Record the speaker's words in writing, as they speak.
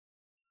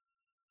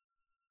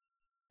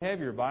Have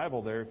your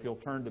Bible there if you'll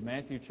turn to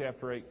Matthew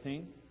chapter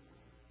 18.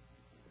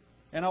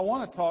 And I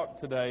want to talk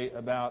today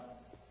about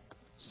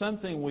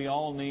something we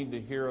all need to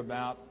hear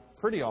about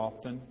pretty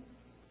often,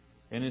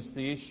 and it's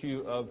the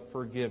issue of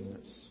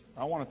forgiveness.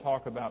 I want to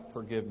talk about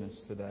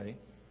forgiveness today.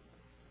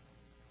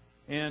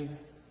 And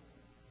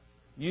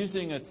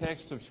using a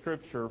text of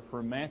Scripture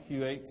from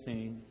Matthew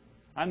 18,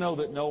 I know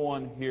that no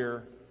one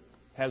here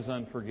has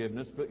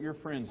unforgiveness, but your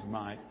friends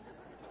might.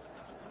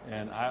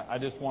 And I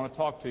just want to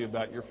talk to you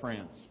about your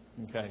friends.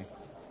 Okay,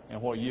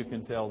 and what you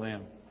can tell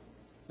them.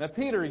 Now,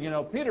 Peter,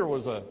 Peter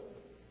was a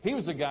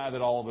guy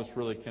that all of us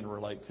really can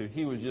relate to.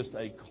 He was just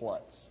a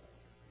klutz.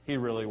 He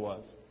really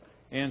was.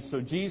 And so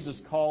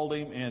Jesus called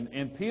him,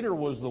 and Peter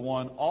was the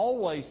one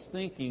always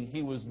thinking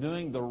he was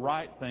doing the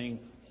right thing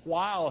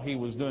while he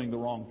was doing the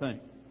wrong thing.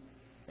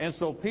 And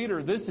so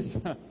Peter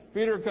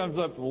comes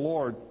up to the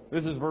Lord.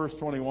 This is verse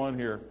 21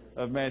 here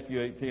of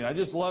Matthew 18. I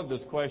just love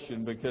this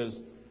question because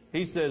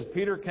he says,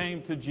 Peter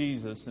came to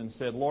Jesus and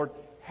said, Lord,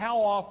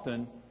 how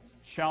often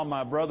shall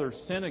my brother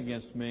sin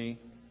against me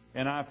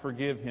and I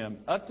forgive him?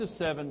 Up to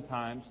 7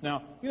 times.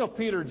 Now,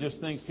 Peter just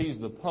thinks he's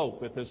the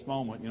Pope at this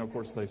moment. Of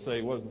course, they say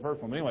he wasn't the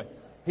first one. But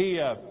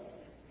anyway,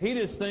 he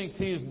just thinks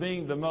he's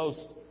being the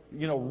most,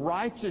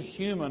 righteous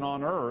human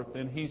on earth.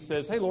 And he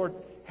says, hey, Lord,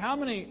 how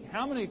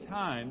many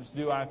times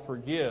do I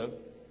forgive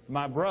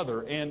my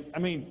brother? And,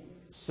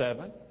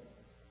 7.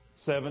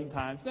 7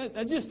 times.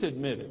 Now, just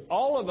admit it.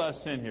 All of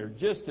us in here,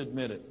 just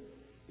admit it.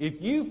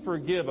 If you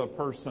forgive a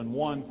person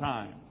 1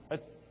 time,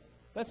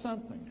 that's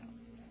something now.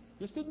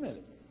 Just admit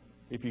it.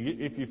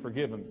 If you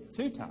forgive them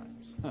 2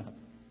 times,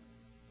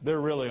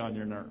 they're really on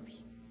your nerves.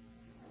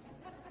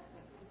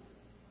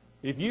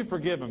 If you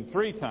forgive them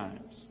 3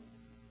 times,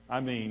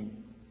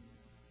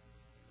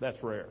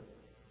 that's rare.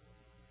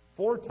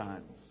 4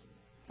 times,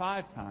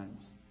 5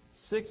 times,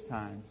 6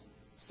 times,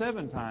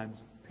 7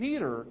 times.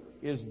 Peter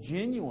is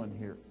genuine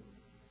here.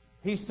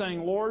 He's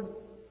saying, Lord,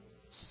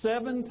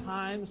 7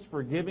 times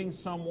forgiving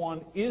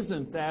someone,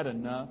 isn't that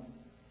enough?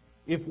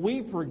 If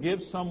we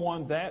forgive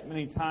someone that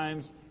many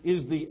times,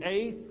 is the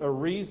 8th a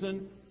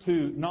reason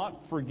to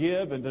not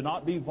forgive and to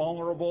not be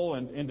vulnerable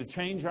and to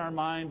change our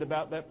mind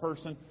about that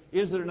person?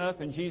 Is it enough?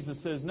 And Jesus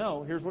says,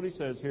 no. Here's what he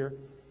says here.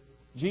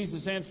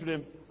 Jesus answered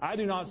him, I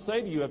do not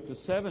say to you up to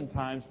 7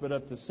 times, but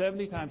up to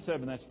 70 times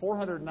 7. That's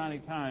 490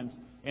 times.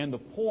 And the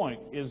point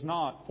is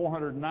not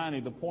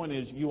 490. The point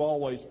is you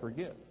always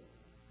forgive.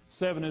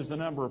 7 is the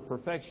number of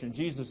perfection.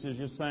 Jesus is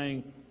just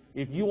saying,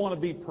 if you want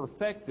to be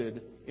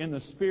perfected in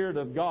the Spirit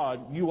of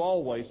God, you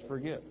always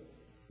forgive.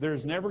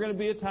 There's never going to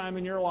be a time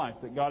in your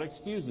life that God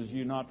excuses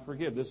you not to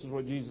forgive. This is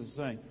what Jesus is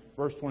saying.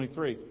 Verse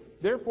 23.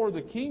 Therefore,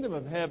 the kingdom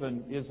of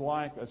heaven is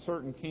like a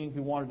certain king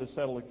who wanted to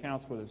settle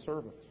accounts with his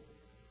servants.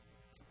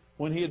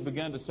 When he had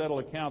begun to settle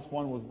accounts,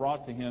 one was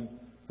brought to him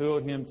who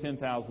owed him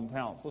 10,000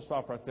 talents. Let's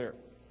stop right there.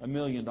 $1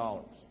 million.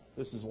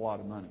 This is a lot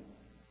of money.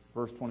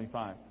 Verse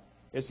 25.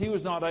 As he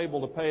was not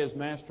able to pay, his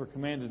master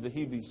commanded that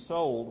he be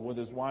sold with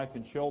his wife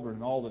and children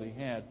and all that he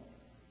had,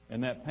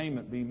 and that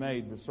payment be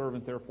made. The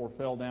servant therefore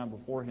fell down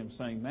before him,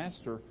 saying,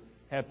 Master,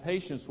 have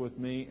patience with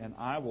me, and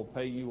I will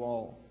pay you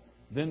all.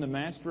 Then the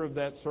master of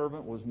that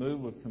servant was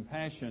moved with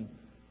compassion,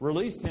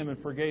 released him,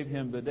 and forgave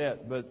him the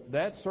debt. But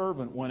that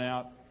servant went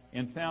out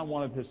and found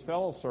one of his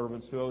fellow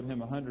servants who owed him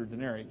 100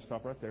 denarii.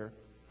 Stop right there.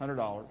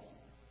 $100.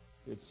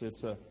 It's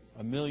 $1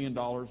 million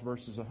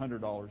versus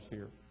 $100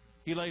 here.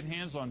 He laid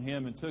hands on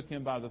him and took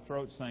him by the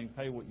throat, saying,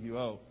 Pay what you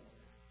owe.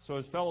 So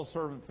his fellow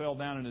servant fell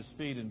down at his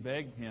feet and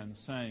begged him,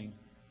 saying,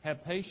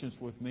 Have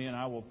patience with me, and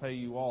I will pay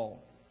you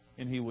all.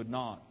 And he would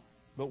not,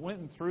 but went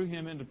and threw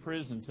him into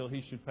prison till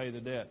he should pay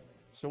the debt.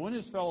 So when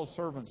his fellow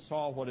servants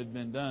saw what had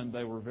been done,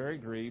 they were very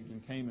grieved,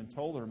 and came and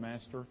told their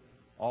master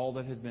all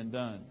that had been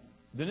done.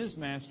 Then his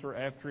master,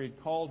 after he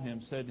had called him,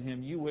 said to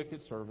him, You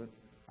wicked servant,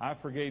 I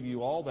forgave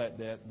you all that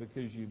debt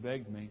because you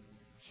begged me.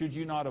 Should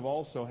you not have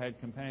also had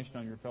compassion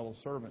on your fellow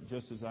servant,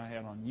 just as I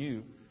had on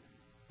you?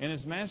 And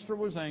his master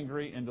was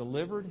angry and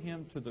delivered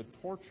him to the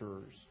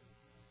torturers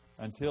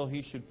until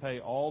he should pay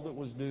all that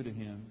was due to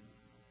him.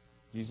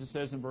 Jesus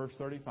says in verse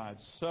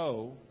 35,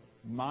 So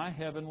my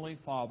heavenly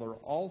Father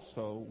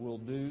also will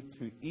do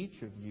to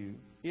each of you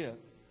if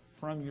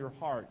from your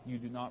heart you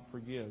do not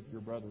forgive your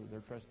brother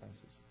their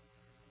trespasses.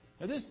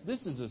 Now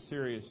this is a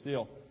serious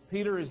deal.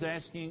 Peter is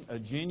asking a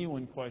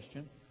genuine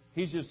question.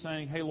 He's just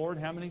saying, hey, Lord,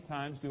 how many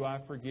times do I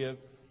forgive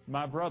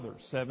my brother?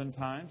 7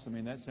 times?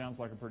 That sounds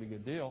like a pretty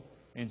good deal.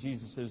 And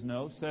Jesus says,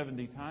 no,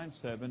 70 times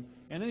 7.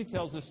 And then he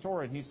tells this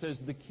story, and he says,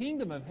 the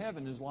kingdom of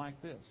heaven is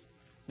like this.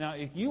 Now,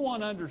 if you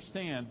want to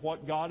understand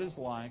what God is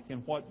like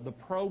and what the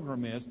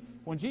program is,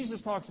 when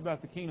Jesus talks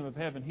about the kingdom of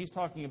heaven, he's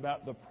talking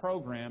about the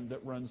program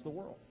that runs the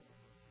world.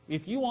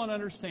 If you want to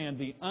understand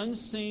the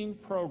unseen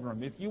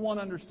program, if you want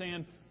to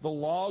understand the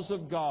laws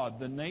of God,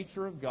 the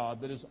nature of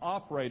God that is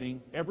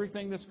operating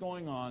everything that's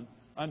going on,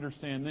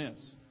 understand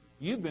this.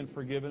 You've been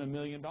forgiven $1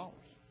 million.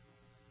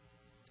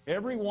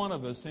 Every one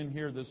of us in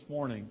here this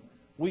morning,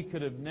 we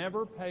could have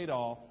never paid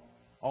off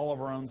all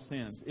of our own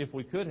sins. If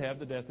we could have,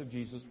 the death of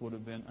Jesus would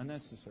have been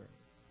unnecessary.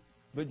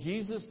 But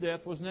Jesus'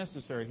 death was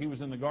necessary. He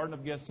was in the Garden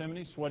of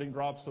Gethsemane sweating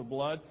drops of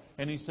blood,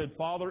 and he said,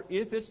 Father,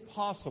 if it's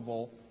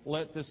possible,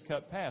 let this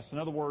cup pass. In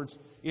other words,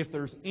 if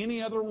there's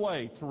any other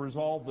way to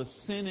resolve the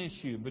sin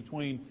issue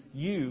between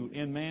you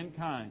and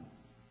mankind,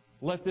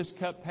 let this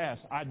cup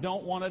pass. I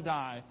don't want to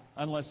die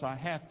unless I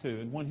have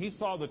to. And when he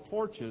saw the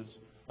torches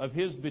of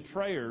his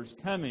betrayers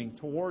coming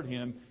toward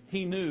him,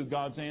 he knew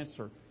God's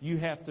answer. You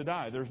have to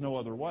die. There's no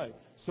other way.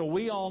 So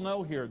we all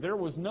know here, there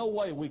was no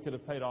way we could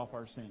have paid off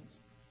our sins.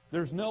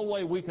 There's no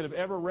way we could have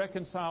ever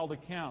reconciled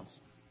accounts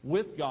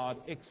with God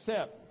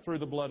except through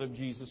the blood of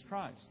Jesus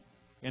Christ.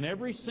 And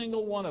every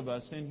single one of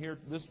us in here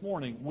this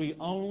morning, we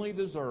only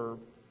deserve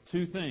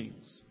two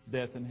things,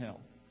 death and hell.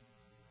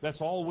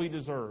 That's all we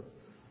deserve.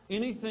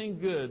 Anything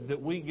good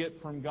that we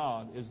get from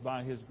God is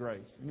by His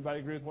grace. Anybody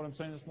agree with what I'm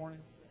saying this morning?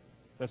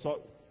 That's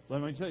all.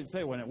 Let me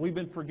tell you what. We've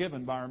been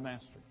forgiven by our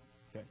Master.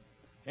 Okay.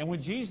 And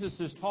when Jesus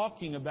is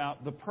talking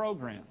about the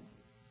program,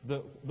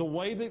 the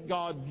way that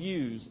God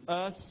views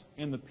us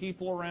and the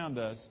people around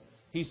us,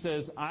 He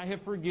says, I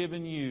have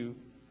forgiven you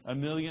 $1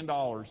 million.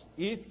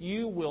 If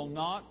you will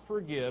not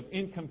forgive,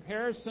 in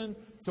comparison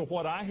to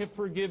what I have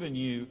forgiven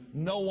you,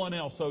 no one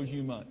else owes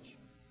you much.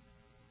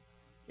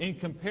 In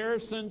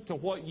comparison to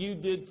what you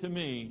did to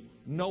me,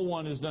 no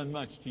one has done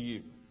much to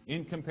you.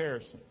 In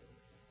comparison.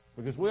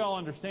 Because we all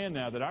understand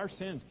now that our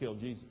sins killed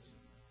Jesus.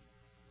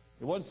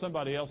 It wasn't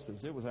somebody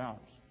else's, it was ours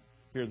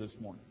here this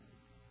morning.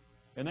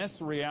 And that's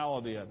the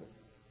reality of it.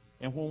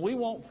 And when we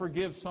won't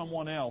forgive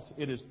someone else,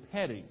 it is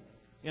petty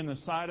in the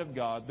sight of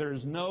God. There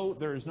is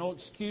no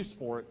excuse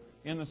for it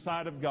in the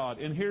sight of God.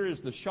 And here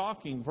is the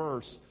shocking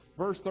verse.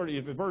 Verse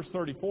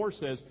 34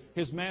 says,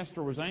 His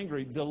master was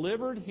angry,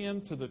 delivered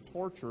him to the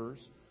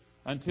torturers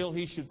until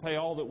he should pay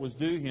all that was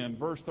due him.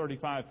 Verse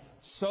 35,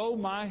 so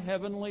my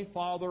heavenly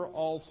Father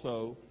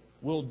also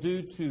will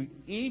do to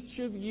each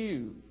of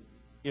you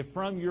if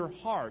from your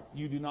heart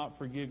you do not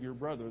forgive your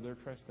brother their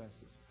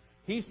trespasses.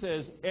 He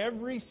says,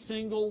 every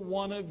single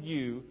one of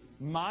you,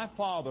 my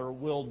Father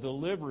will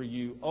deliver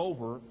you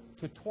over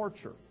to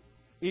torture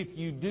if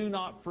you do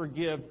not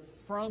forgive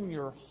from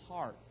your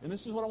heart. And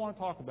this is what I want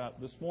to talk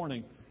about this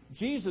morning.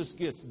 Jesus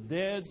gets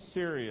dead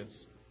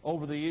serious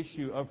over the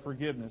issue of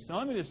forgiveness. Now,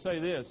 let me just say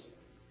this.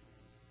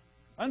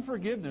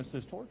 Unforgiveness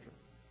is torture.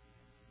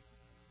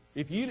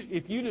 If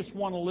you just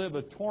want to live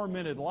a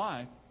tormented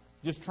life,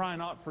 just try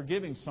not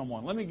forgiving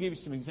someone. Let me give you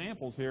some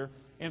examples here.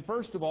 And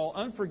first of all,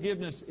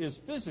 unforgiveness is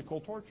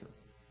physical torture.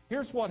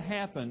 Here's what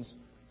happens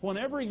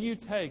whenever you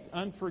take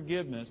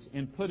unforgiveness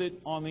and put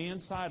it on the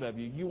inside of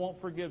you. You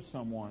won't forgive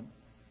someone.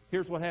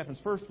 Here's what happens.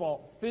 First of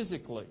all,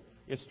 physically,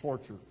 it's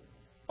torture.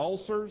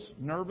 Ulcers,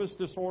 nervous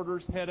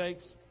disorders,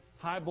 headaches,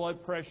 high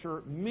blood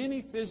pressure,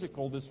 many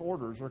physical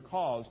disorders are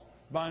caused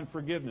by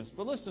unforgiveness.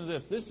 But listen to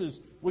this.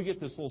 We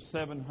get this little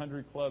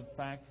 700 Club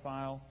fact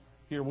file.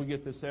 Here, we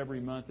get this every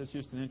month. It's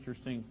just an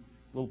interesting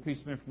little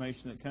piece of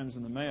information that comes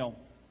in the mail.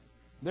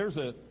 There's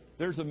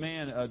a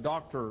man,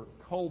 Dr.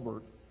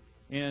 Colbert,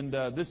 and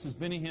this is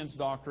Benny Hinn's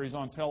doctor. He's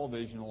on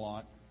television a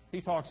lot.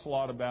 He talks a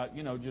lot about,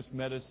 just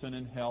medicine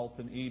and health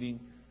and eating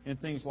and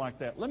things like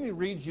that. Let me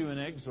read you an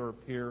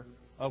excerpt here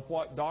of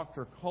what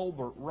Dr.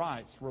 Colbert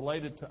writes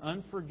related to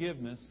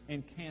unforgiveness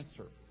and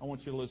cancer. I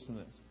want you to listen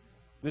to this.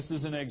 This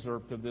is an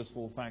excerpt of this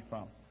little fact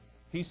file.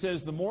 He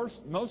says, the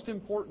most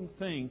important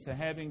thing to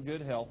having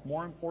good health,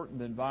 more important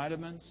than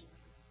vitamins,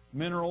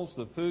 minerals,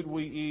 the food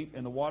we eat,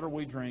 and the water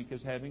we drink,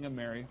 is having a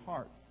merry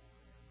heart.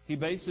 He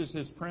bases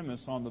his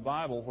premise on the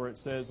Bible where it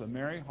says, a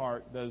merry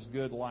heart does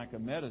good like a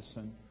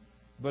medicine,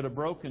 but a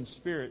broken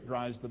spirit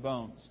dries the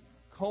bones.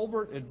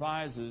 Colbert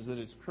advises that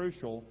it's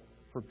crucial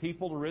for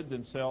people to rid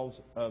themselves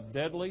of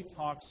deadly,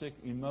 toxic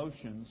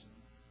emotions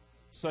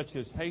such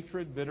as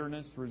hatred,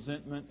 bitterness,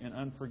 resentment, and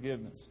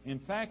unforgiveness. In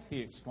fact,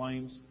 he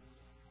exclaims,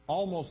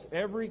 almost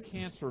every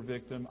cancer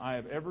victim I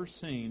have ever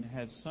seen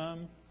had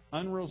some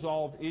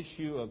unresolved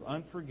issue of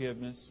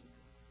unforgiveness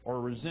or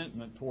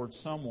resentment towards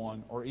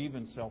someone or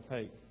even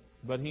self-hate.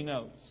 But he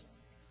notes,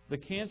 the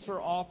cancer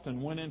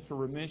often went into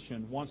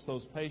remission once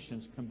those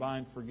patients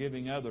combined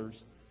forgiving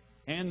others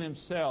and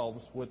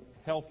themselves with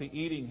healthy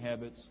eating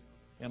habits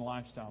and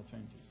lifestyle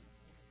changes.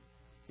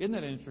 Isn't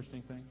that an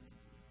interesting thing?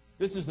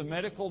 This is a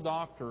medical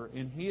doctor,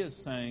 and he is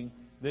saying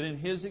that in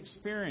his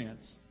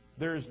experience,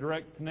 there is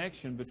direct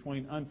connection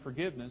between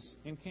unforgiveness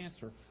and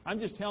cancer. I'm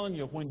just telling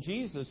you, when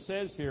Jesus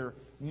says here,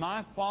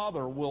 my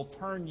Father will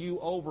turn you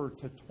over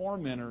to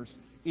tormentors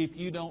if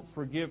you don't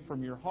forgive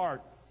from your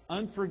heart,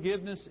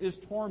 unforgiveness is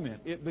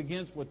torment. It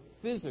begins with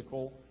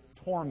physical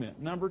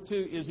torment. Number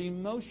two is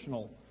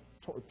emotional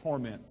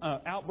torment,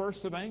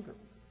 outbursts of anger.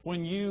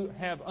 When you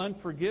have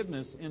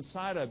unforgiveness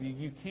inside of you,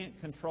 you can't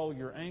control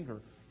your anger.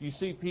 You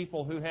see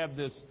people who have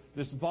this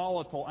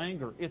volatile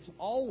anger. It's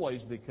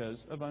always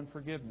because of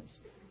unforgiveness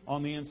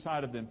on the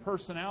inside of them.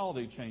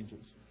 Personality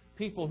changes.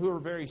 People who are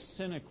very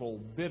cynical,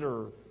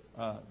 bitter,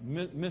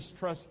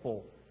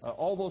 mistrustful,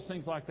 all those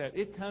things like that.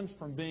 It comes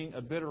from being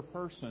a bitter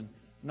person,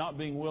 not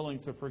being willing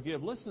to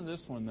forgive. Listen to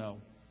this one, though.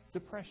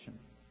 Depression.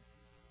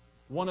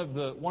 One of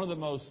the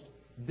most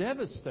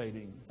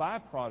devastating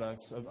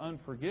byproducts of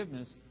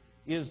unforgiveness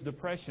is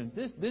depression.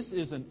 This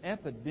is an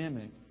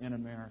epidemic in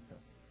America.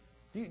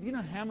 Do you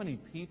know how many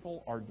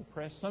people are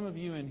depressed? Some of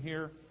you in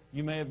here,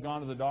 you may have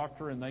gone to the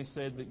doctor and they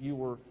said that you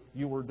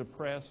were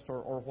depressed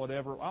or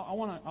whatever. I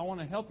want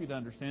to help you to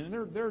understand.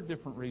 And there are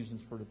different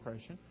reasons for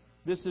depression.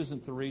 This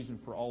isn't the reason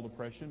for all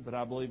depression, but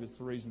I believe it's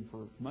the reason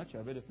for much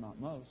of it, if not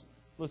most.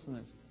 Listen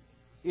to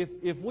this.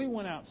 If we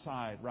went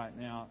outside right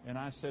now and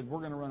I said, we're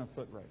going to run a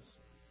foot race,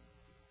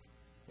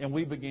 and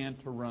we began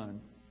to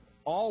run,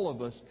 all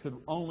of us could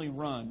only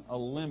run a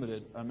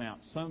limited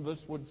amount. Some of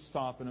us would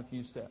stop in a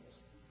few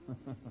steps.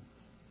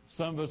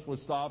 Some of us would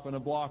stop in a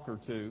block or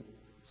two.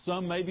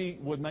 Some maybe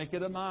would make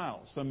it a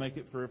mile. Some make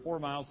it 3 or 4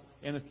 miles.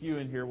 And a few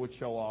in here would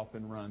show off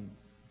and run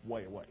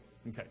way away.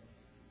 Okay.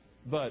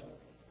 But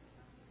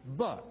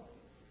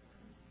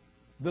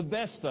the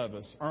best of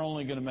us are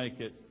only going to make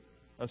it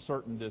a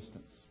certain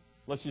distance.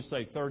 Let's just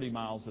say 30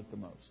 miles at the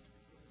most.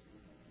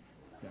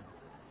 Okay.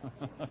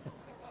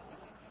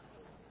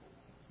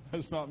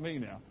 That's not me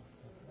now.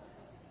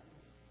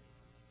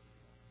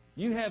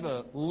 You have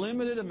a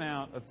limited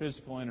amount of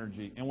physical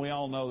energy, and we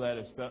all know that,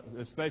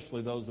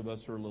 especially those of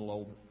us who are a little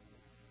older.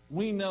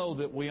 We know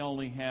that we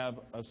only have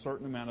a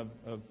certain amount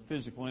of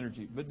physical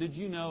energy. But did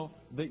you know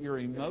that your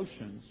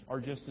emotions are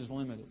just as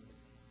limited?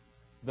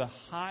 The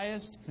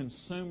highest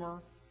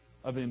consumer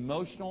of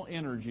emotional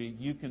energy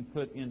you can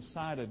put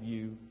inside of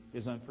you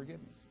is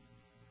unforgiveness.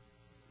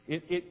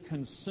 It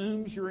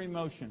consumes your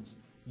emotions.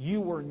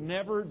 You were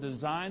never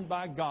designed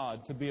by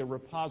God to be a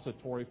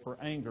repository for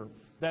anger.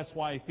 That's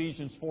why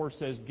Ephesians 4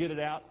 says, get it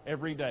out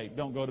every day.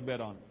 Don't go to bed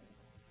on it.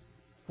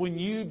 When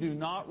you do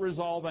not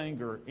resolve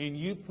anger and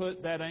you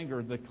put that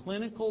anger, the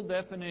clinical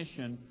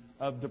definition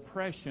of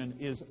depression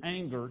is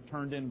anger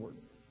turned inward.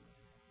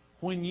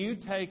 When you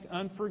take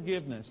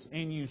unforgiveness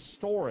and you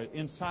store it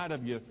inside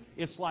of you,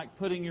 it's like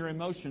putting your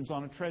emotions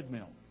on a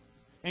treadmill.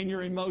 And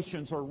your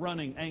emotions are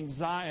running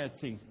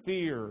anxiety,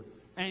 fear,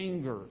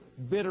 anger,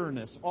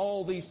 bitterness,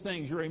 all these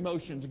things. Your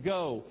emotions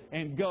go,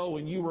 and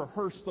you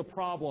rehearse the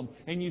problem,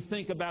 and you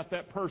think about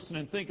that person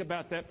and think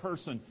about that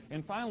person.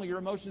 And finally, your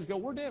emotions go,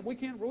 we're dead. We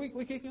can't go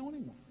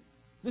anymore.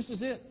 This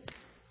is it.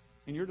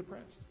 And you're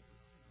depressed.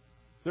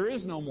 There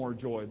is no more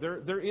joy.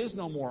 There is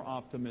no more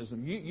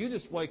optimism. You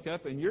just wake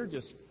up and you're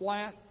just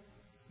flat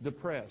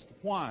depressed.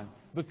 Why?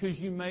 Because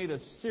you made a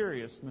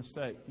serious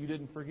mistake. You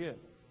didn't forgive.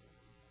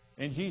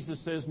 And Jesus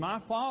says, my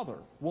Father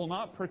will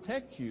not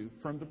protect you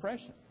from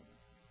depression.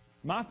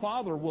 My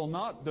Father will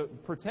not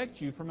protect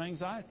you from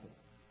anxiety.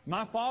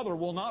 My Father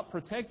will not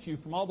protect you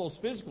from all those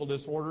physical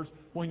disorders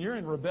when you're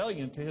in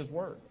rebellion to His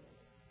Word.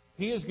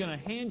 He is going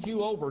to hand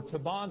you over to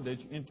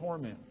bondage and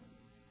torment.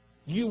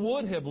 You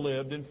would have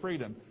lived in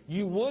freedom.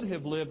 You would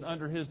have lived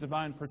under His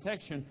divine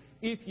protection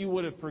if you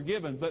would have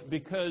forgiven. But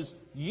because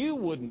you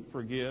wouldn't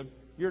forgive,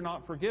 you're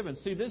not forgiven.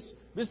 See, this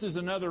is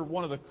another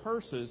one of the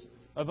curses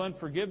of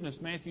unforgiveness.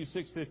 Matthew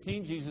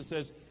 6:15, Jesus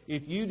says,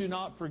 if you do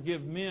not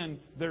forgive men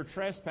their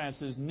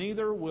trespasses,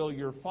 neither will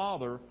your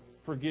Father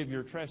forgive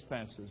your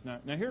trespasses. Now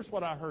here's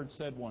what I heard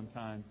said one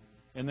time,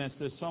 and that's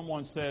this.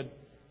 Someone said,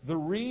 the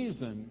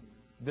reason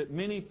that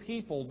many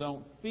people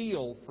don't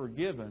feel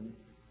forgiven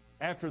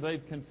after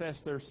they've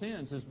confessed their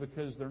sins is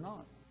because they're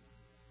not.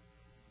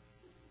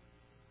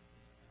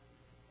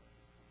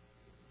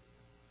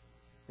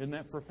 Isn't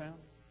that profound?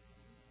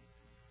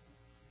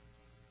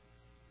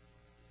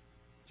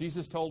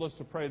 Jesus told us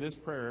to pray this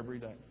prayer every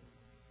day.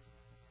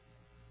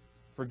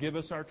 Forgive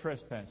us our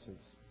trespasses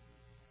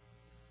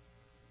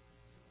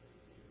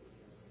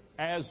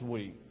as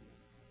we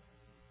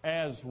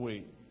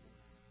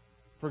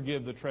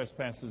forgive the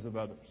trespasses of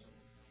others.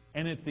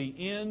 And at the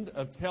end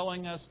of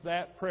telling us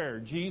that prayer,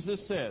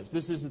 Jesus says,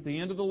 this is at the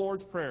end of the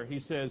Lord's Prayer, He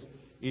says,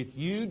 if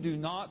you do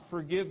not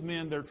forgive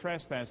men their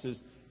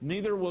trespasses,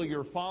 neither will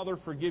your Father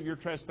forgive your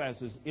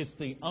trespasses. It's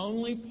the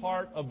only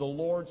part of the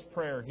Lord's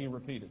Prayer He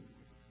repeated.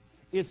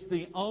 It's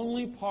the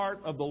only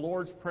part of the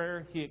Lord's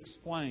Prayer He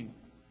explained.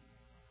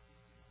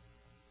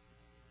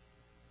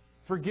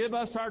 Forgive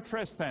us our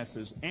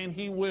trespasses, and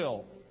He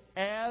will,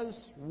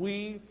 as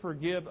we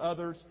forgive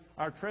others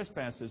our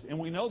trespasses. And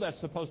we know that's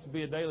supposed to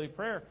be a daily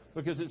prayer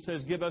because it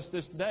says, give us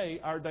this day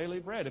our daily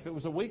bread. If it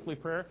was a weekly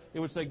prayer, it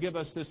would say, give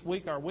us this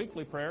week our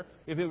weekly prayer.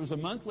 If it was a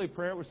monthly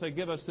prayer, it would say,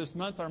 give us this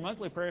month our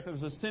monthly prayer. If it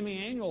was a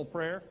semi-annual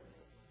prayer,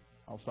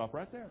 I'll stop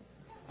right there.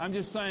 I'm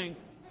just saying,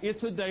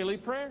 it's a daily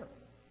prayer.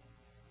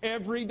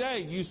 Every day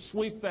you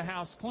sweep the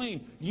house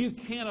clean. You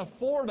can't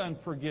afford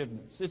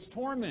unforgiveness. It's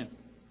torment.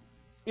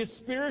 It's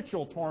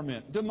spiritual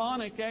torment,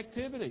 demonic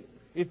activity.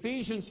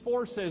 Ephesians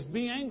 4 says,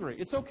 be angry.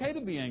 It's okay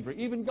to be angry.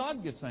 Even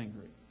God gets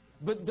angry.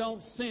 But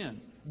don't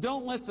sin.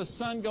 Don't let the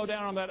sun go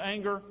down on that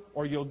anger,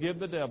 or you'll give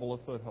the devil a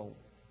foothold.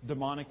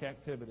 Demonic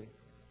activity.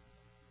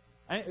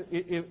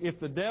 If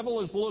the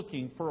devil is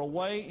looking for a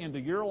way into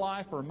your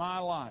life or my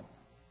life,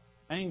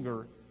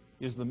 anger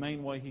is the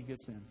main way he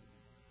gets in.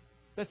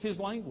 That's his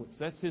language.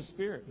 That's his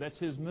spirit. That's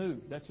his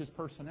mood. That's his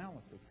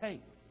personality.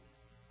 Hate,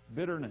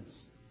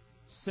 bitterness,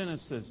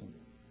 cynicism,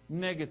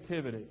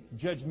 negativity,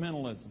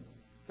 judgmentalism.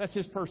 That's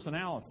his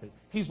personality.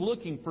 He's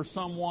looking for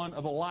someone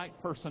of a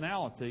like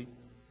personality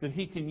that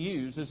he can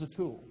use as a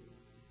tool.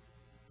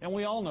 And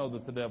we all know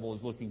that the devil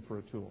is looking for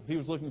a tool. He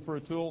was looking for a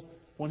tool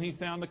when he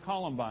found the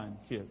Columbine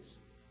kids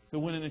who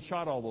went in and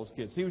shot all those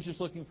kids. He was just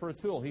looking for a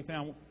tool. He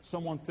found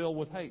someone filled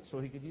with hate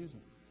so he could use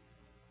them.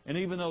 And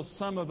even though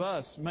some of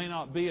us may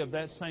not be of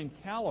that same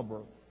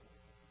caliber,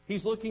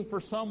 he's looking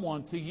for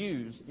someone to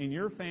use in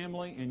your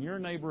family, in your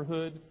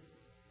neighborhood,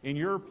 in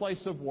your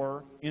place of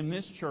work, in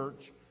this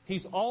church.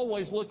 He's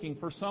always looking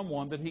for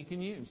someone that he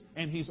can use.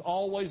 And he's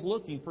always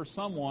looking for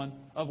someone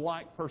of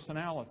like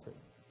personality.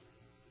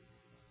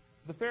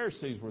 The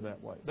Pharisees were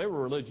that way. They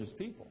were religious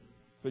people.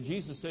 But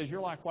Jesus says,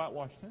 you're like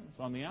whitewashed tombs.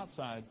 On the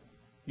outside,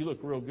 you look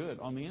real good.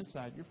 On the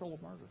inside, you're full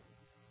of murder.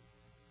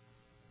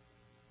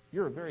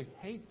 You're a very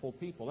hateful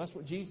people. That's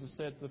what Jesus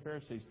said to the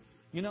Pharisees.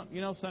 You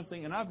know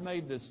something? And I've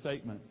made this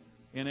statement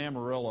in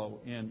Amarillo,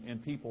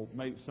 and people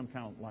may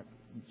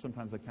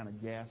sometimes they kind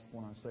of gasp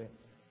when I say it.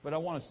 But I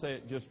want to say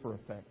it just for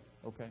effect,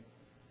 okay?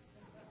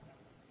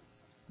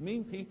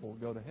 Mean people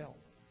go to hell.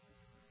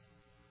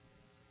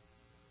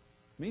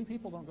 Mean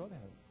people don't go to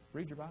hell.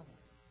 Read your Bible.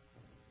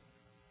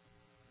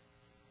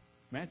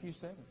 Matthew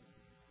 7.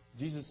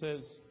 Jesus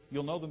says,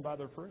 you'll know them by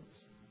their fruits.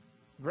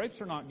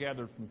 Grapes are not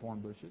gathered from thorn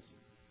bushes.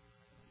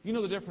 You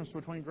know the difference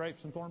between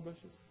grapes and thorn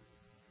bushes?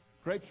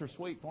 Grapes are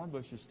sweet, thorn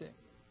bushes stink.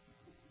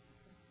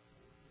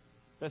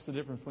 That's the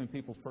difference between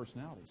people's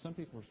personalities. Some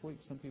people are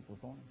sweet, some people are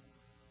thorny.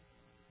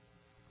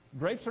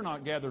 Grapes are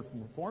not gathered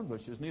from thorn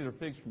bushes, neither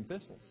figs from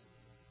thistles.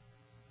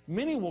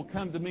 Many will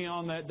come to me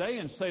on that day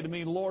and say to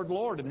me, Lord,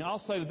 Lord, and I'll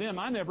say to them,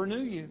 I never knew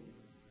you.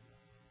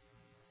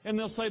 And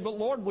they'll say, but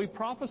Lord, we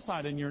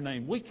prophesied in your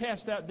name. We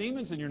cast out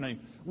demons in your name.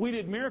 We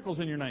did miracles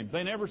in your name.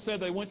 They never said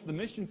they went to the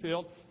mission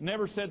field.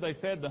 Never said they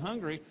fed the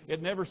hungry.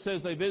 It never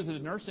says they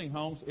visited nursing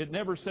homes. It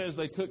never says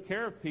they took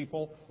care of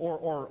people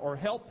or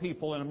helped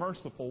people in a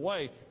merciful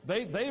way.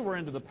 They were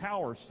into the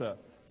power stuff,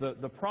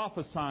 the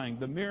prophesying,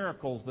 the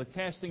miracles, the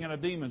casting out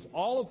of demons,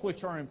 all of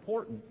which are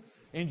important.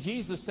 And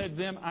Jesus said to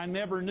them, I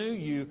never knew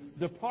you.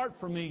 Depart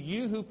from me,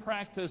 you who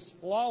practice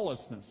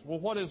lawlessness. Well,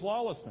 what is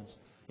lawlessness?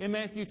 In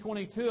Matthew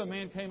 22, a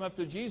man came up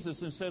to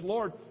Jesus and said,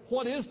 Lord,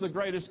 what is the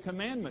greatest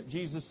commandment?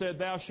 Jesus said,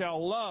 thou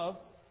shalt love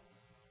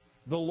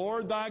the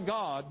Lord thy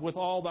God with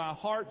all thy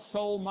heart,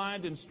 soul,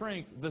 mind, and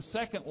strength. The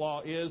second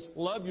law is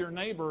love your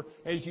neighbor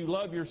as you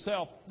love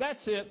yourself.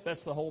 That's it.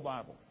 That's the whole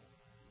Bible.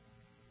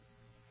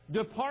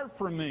 Depart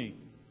from me,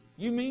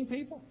 you mean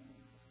people.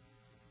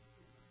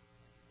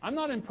 I'm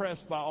not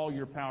impressed by all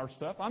your power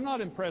stuff. I'm not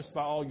impressed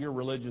by all your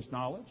religious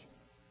knowledge.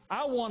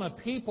 I want a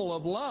people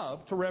of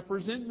love to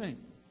represent me.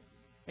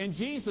 And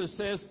Jesus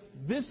says,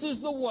 this is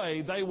the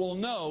way they will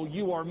know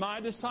you are my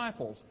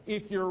disciples,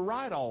 if you're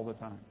right all the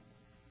time.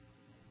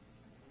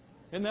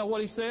 Isn't that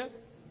what he said?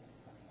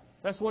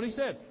 That's what he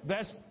said. No,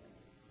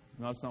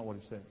 that's not what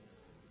he said.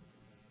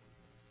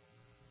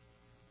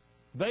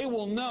 They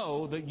will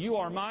know that you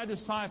are my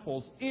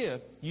disciples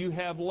if you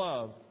have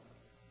love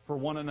for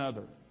one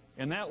another.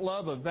 And that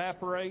love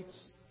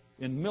evaporates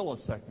in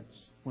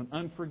milliseconds when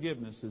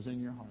unforgiveness is in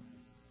your heart.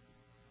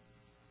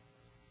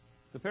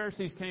 The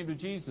Pharisees came to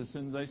Jesus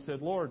and they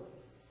said, Lord,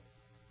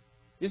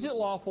 is it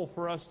lawful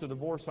for us to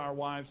divorce our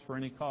wives for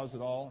any cause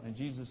at all? And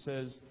Jesus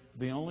says,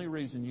 the only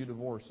reason you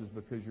divorce is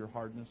because your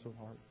hardness of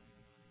heart.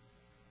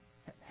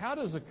 How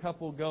does a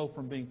couple go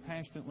from being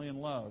passionately in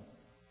love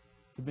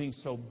to being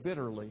so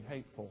bitterly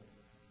hateful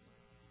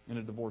in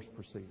a divorce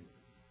proceeding?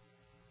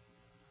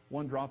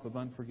 One drop of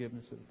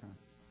unforgiveness at a time.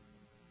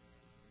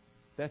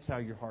 That's how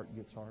your heart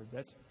gets hard.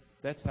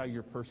 That's how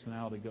your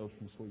personality goes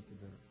from sweet to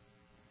bitter.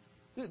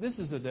 This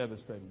is a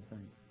devastating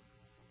thing.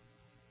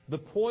 The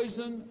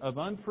poison of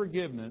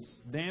unforgiveness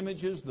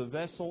damages the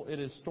vessel it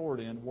is stored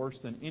in worse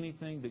than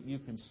anything that you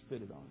can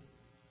spit it on.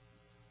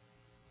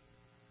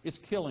 It's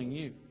killing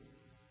you.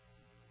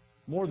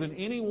 More than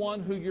anyone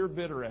who you're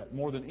bitter at,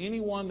 more than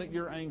anyone that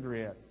you're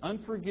angry at,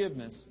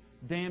 unforgiveness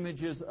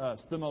damages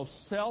us. The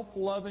most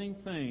self-loving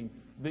thing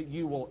that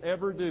you will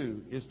ever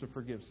do is to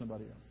forgive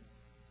somebody else.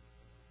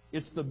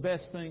 It's the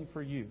best thing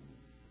for you.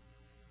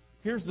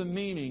 Here's the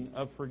meaning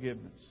of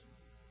forgiveness.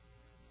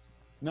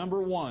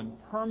 Number one,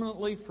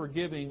 permanently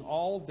forgiving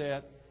all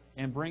debt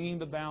and bringing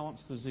the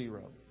balance to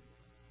zero.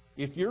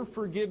 If you're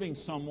forgiving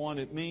someone,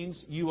 it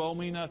means you owe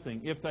me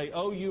nothing. If they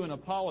owe you an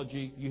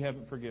apology, you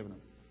haven't forgiven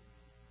them.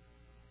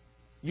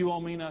 You owe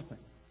me nothing.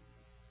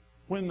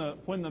 When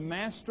the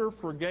master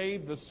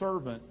forgave the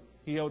servant,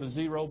 he owed a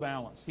zero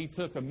balance. He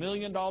took $1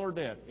 million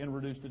debt and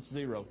reduced it to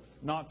zero.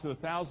 Not to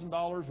 $1,000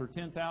 or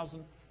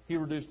 $10,000. He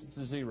reduced it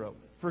to zero.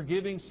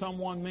 Forgiving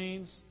someone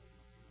means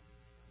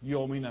you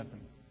owe me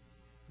nothing.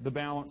 The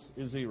balance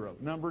is zero.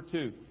 Number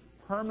two,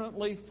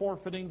 permanently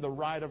forfeiting the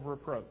right of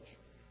reproach.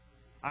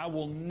 I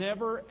will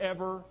never,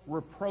 ever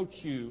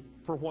reproach you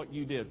for what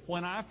you did.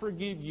 When I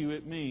forgive you,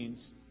 it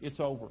means it's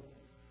over.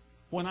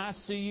 When I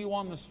see you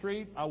on the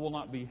street, I will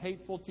not be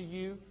hateful to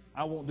you.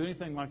 I won't do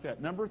anything like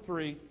that. Number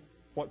three,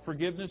 what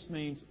forgiveness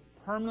means,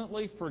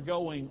 permanently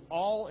forgoing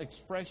all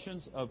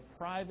expressions of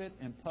private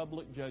and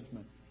public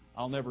judgment.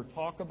 I'll never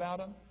talk about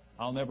them.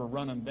 I'll never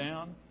run them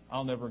down.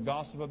 I'll never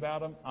gossip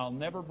about them. I'll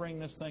never bring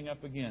this thing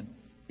up again.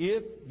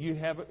 If you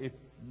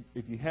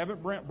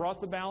haven't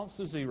brought the balance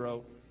to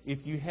zero,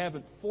 if you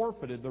haven't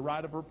forfeited the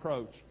right of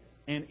reproach,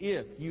 and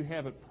if you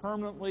haven't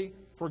permanently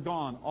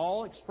forgone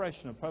all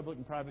expression of public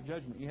and private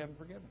judgment, you haven't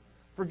forgiven.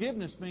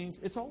 Forgiveness means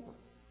it's over.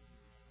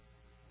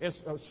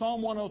 As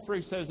Psalm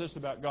 103 says this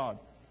about God.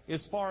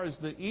 As far as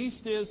the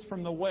east is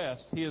from the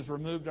west, He has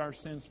removed our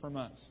sins from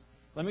us.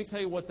 Let me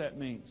tell you what that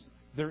means.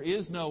 There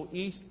is no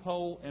east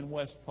pole and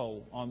west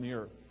pole on the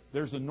earth.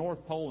 There's a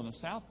north pole and a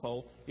south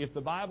pole. If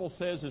the Bible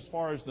says as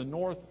far as the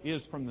north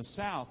is from the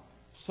south,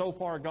 so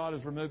far God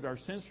has removed our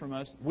sins from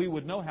us, we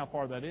would know how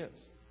far that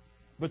is.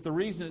 But the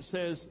reason it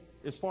says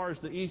as far as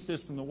the east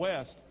is from the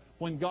west,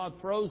 when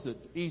God throws it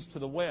east to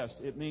the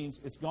west, it means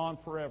it's gone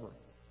forever.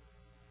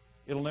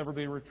 It'll never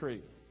be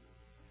retrieved.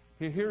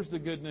 Here's the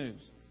good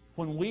news.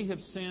 When we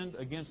have sinned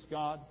against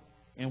God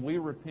and we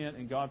repent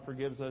and God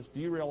forgives us, do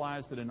you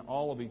realize that in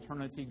all of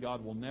eternity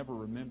God will never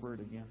remember it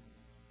again?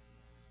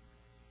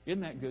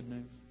 Isn't that good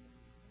news?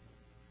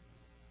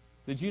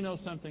 Did you know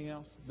something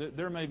else?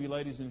 There may be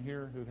ladies in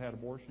here who've had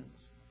abortions.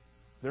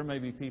 There may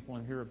be people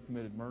in here who have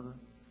committed murder.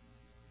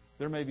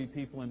 There may be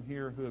people in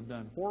here who have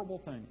done horrible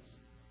things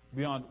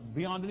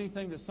beyond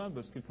anything that some of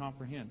us could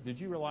comprehend. Did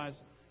you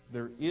realize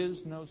there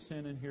is no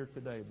sin in here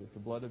today that the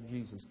blood of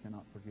Jesus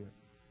cannot forgive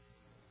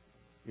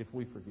if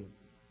we forgive?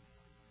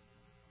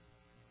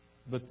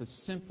 But the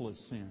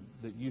simplest sin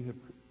that you have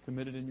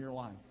committed in your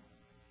life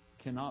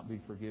cannot be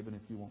forgiven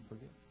if you won't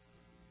forgive.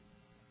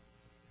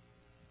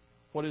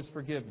 What is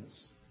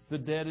forgiveness? The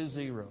debt is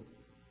zero.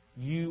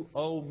 You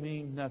owe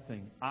me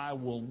nothing. I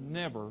will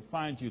never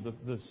find you.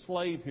 The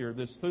slave here,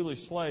 this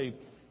foolish slave,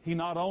 he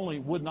not only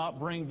would not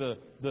bring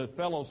the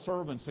fellow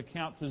servant's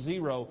account to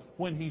zero,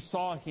 when he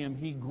saw him,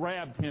 he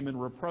grabbed him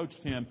and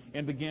reproached him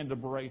and began to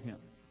berate him.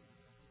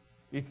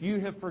 If you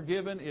have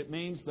forgiven, it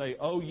means they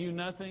owe you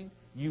nothing.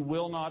 You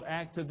will not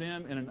act to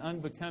them in an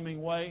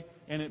unbecoming way,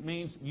 and it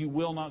means you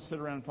will not sit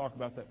around and talk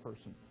about that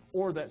person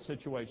or that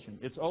situation.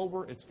 It's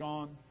over, it's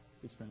gone,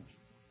 it's finished.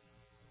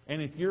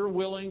 And if you're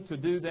willing to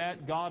do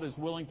that, God is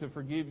willing to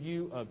forgive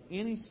you of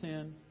any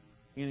sin,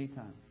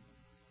 anytime.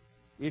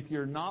 If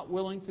you're not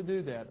willing to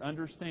do that,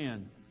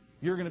 understand,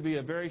 you're going to be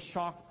a very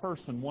shocked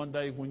person one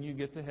day when you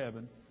get to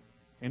heaven.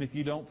 And if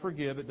you don't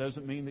forgive, it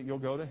doesn't mean that you'll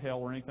go to hell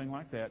or anything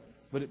like that.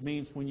 But it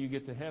means when you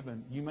get to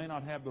heaven, you may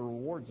not have the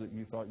rewards that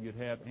you thought you'd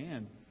have,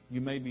 and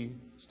you may be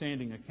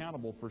standing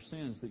accountable for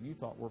sins that you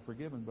thought were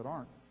forgiven but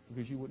aren't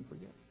because you wouldn't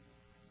forgive.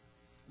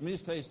 Let me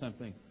just tell you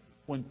something.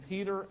 When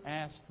Peter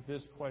asked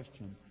this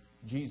question,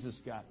 Jesus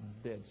got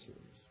dead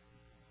serious.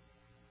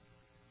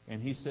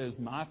 And he says,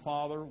 my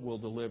Father will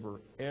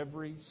deliver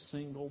every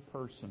single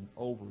person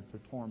over to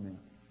torment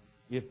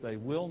if they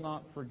will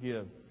not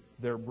forgive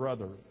their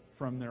brother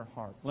from their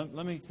heart.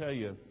 Let me tell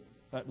you,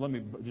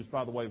 just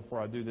by the way,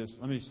 before I do this,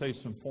 let me say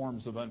some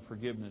forms of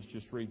unforgiveness.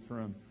 Just read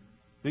through them.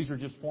 These are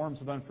just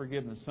forms of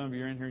unforgiveness. Some of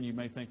you are in here and you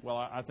may think, well,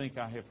 I think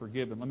I have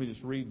forgiven. Let me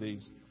just read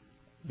these.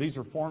 These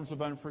are forms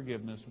of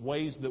unforgiveness,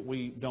 ways that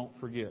we don't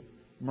forgive.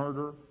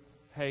 Murder,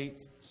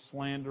 hate,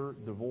 slander,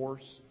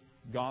 divorce,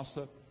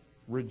 gossip,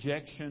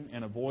 rejection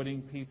and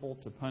avoiding people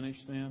to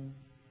punish them,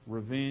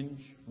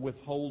 revenge,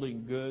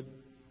 withholding good,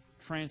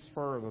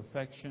 transfer of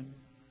affection,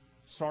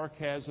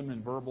 sarcasm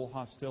and verbal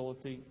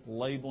hostility,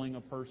 labeling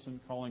a person,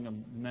 calling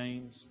them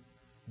names,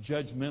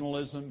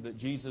 judgmentalism, that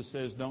Jesus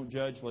says, don't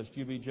judge lest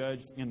you be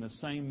judged. In the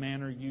same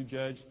manner you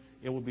judge,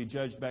 it will be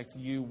judged back to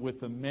you.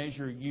 With the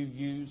measure you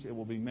use, it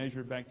will be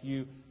measured back to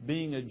you.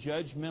 Being a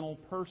judgmental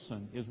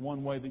person is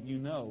one way that you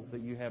know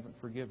that you haven't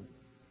forgiven.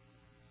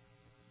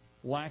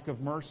 Lack of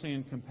mercy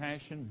and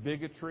compassion,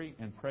 bigotry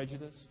and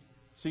prejudice.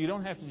 So you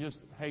don't have to just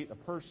hate a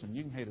person.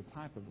 You can hate a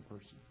type of a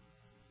person.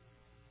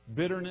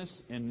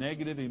 Bitterness and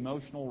negative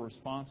emotional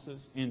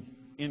responses,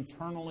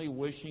 internally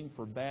wishing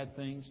for bad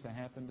things to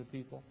happen to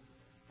people.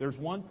 There's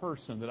one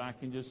person that I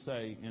can just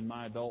say in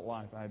my adult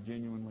life I have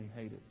genuinely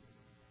hated.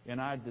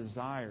 And I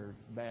desired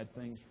bad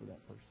things for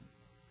that person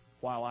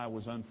while I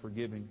was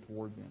unforgiving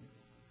toward them.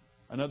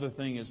 Another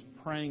thing is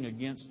praying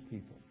against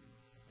people.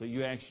 That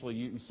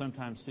you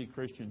sometimes see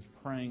Christians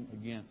praying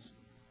against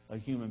a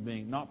human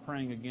being. Not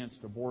praying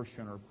against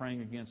abortion or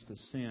praying against a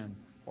sin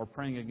or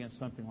praying against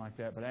something like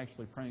that, but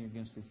actually praying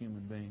against a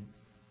human being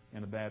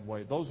in a bad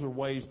way. Those are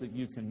ways that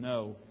you can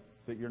know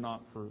that you're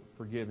not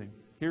forgiving.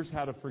 Here's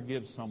how to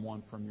forgive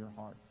someone from your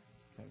heart.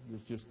 Okay,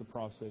 it's just the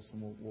process,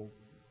 and we'll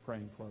pray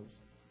and close.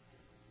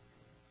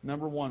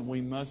 Number one,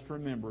 we must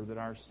remember that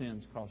our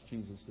sins cost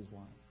Jesus His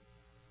life.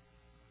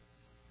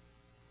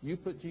 You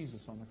put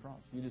Jesus on the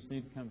cross. You just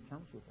need to come to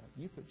terms with that.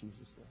 You put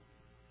Jesus there.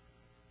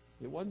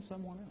 It wasn't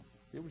someone else.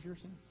 It was your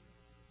sins.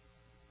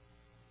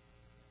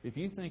 If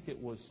you think it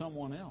was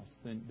someone else,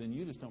 then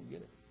you just don't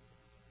get it.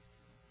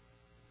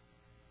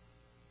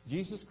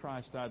 Jesus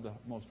Christ died the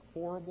most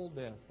horrible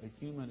death a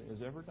human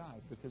has ever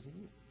died because of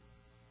you.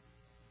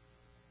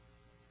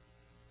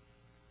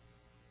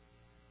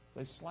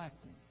 They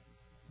slapped Him.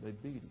 They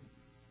beat Him.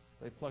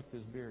 They plucked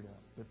His beard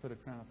out. They put a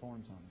crown of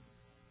thorns on Him.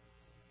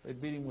 They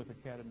beat Him with a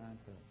cat of nine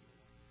tails.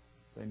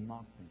 They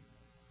mocked him.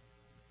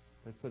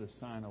 They put a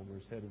sign over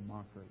his head in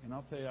mockery. And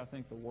I'll tell you, I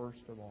think the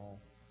worst of all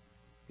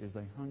is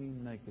they hung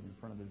him naked in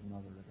front of his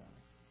mother to die.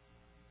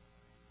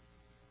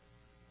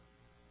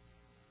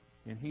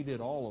 And he did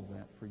all of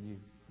that for you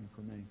and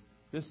for me.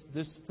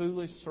 This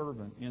foolish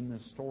servant in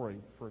this story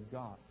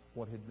forgot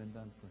what had been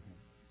done for him.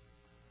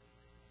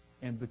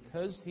 And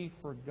because he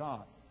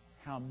forgot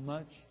how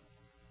much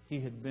he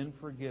had been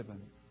forgiven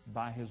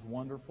by his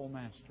wonderful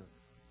master,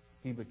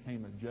 he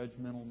became a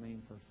judgmental,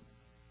 mean person.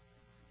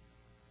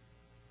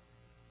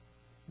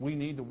 We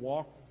need to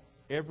walk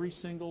every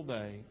single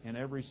day and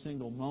every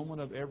single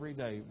moment of every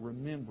day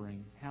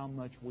remembering how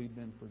much we've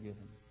been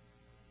forgiven.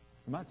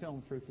 Am I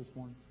telling the truth this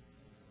morning?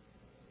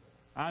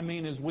 I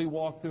mean, as we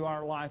walk through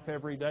our life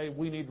every day,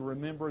 we need to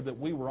remember that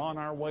we were on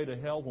our way to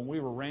hell when we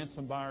were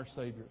ransomed by our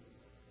Savior.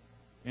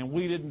 And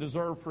we didn't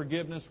deserve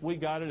forgiveness. We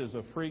got it as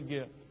a free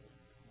gift.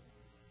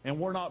 And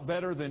we're not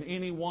better than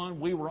anyone.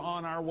 We were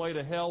on our way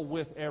to hell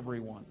with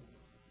everyone.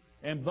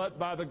 And but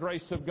by the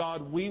grace of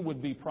God, we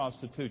would be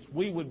prostitutes.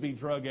 We would be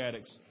drug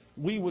addicts.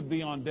 We would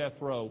be on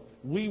death row.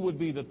 We would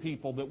be the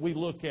people that we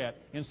look at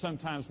and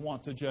sometimes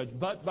want to judge.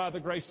 But by the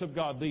grace of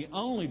God, the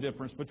only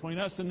difference between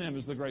us and them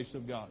is the grace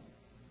of God.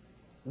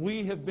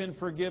 We have been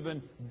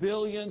forgiven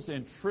billions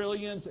and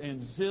trillions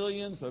and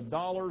zillions of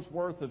dollars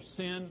worth of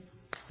sin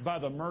by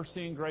the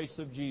mercy and grace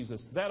of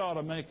Jesus. That ought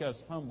to make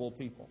us humble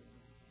people.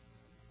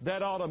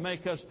 That ought to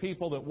make us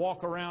people that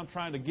walk around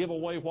trying to give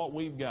away what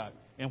we've got.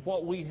 And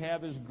what we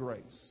have is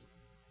grace.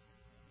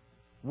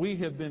 We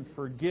have been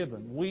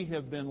forgiven. We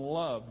have been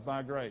loved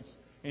by grace.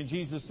 And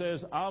Jesus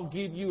says, I'll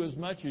give you as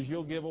much as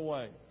you'll give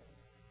away.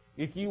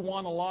 If you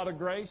want a lot of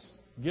grace,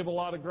 give a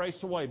lot of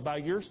grace away. By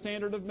your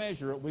standard of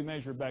measure, it will be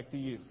measured back to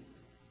you.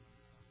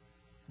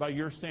 By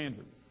your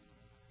standard.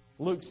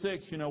 Luke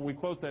 6, we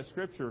quote that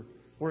scripture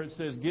where it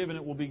says, given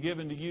it will be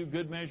given to you,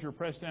 good measure,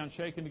 pressed down,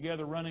 shaken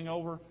together, running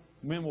over.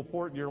 Men will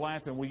pour it in your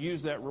lap, and we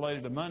use that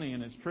related to money,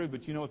 and it's true,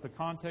 but you know what the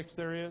context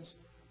there is?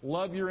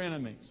 Love your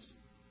enemies.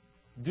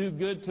 Do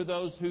good to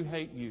those who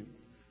hate you.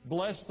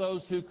 Bless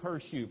those who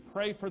curse you.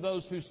 Pray for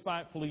those who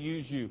spitefully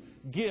use you.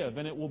 Give,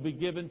 and it will be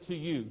given to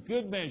you.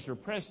 Good measure,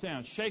 pressed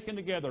down, shaken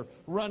together,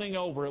 running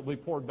over, it will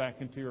be poured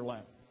back into your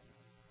lap.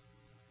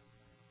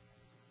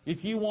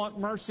 If you want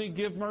mercy,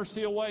 give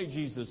mercy away,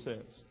 Jesus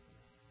says.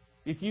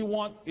 If you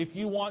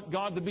want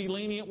God to be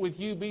lenient with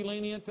you, be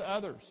lenient to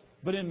others.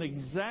 But in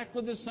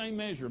exactly the same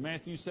measure,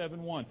 Matthew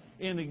 7:1,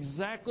 in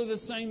exactly the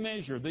same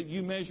measure that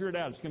you measure it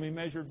out, it's going to be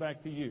measured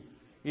back to you.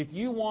 If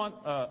you want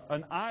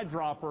an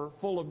eyedropper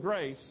full of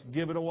grace,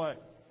 give it away.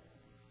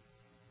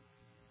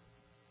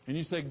 And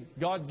you say,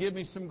 God, give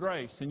me some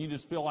grace. And you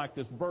just feel like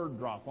this bird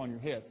drop on your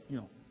head.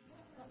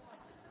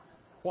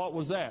 What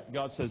was that?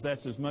 God says,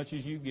 that's as much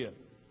as you get.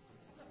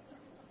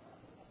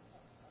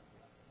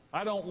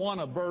 I don't want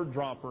a bird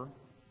dropper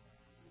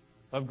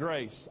of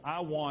grace. I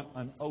want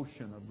an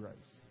ocean of grace.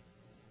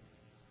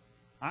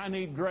 I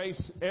need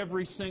grace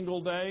every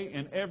single day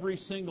and every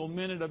single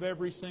minute of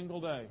every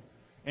single day.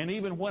 And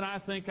even when I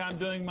think I'm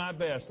doing my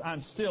best,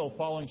 I'm still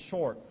falling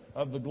short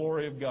of the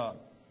glory of God.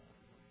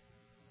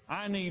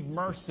 I need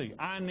mercy.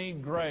 I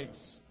need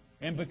grace.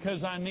 And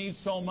because I need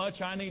so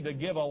much, I need to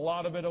give a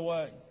lot of it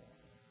away.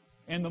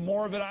 And the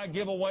more of it I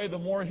give away, the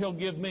more He'll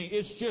give me.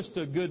 It's just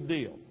a good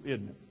deal,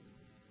 isn't it?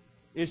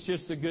 It's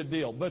just a good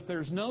deal. But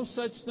there's no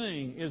such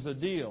thing as a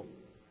deal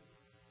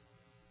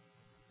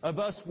of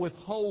us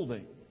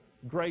withholding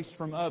grace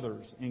from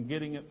others and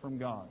getting it from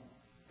God.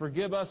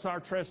 Forgive us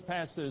our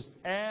trespasses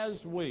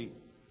as we,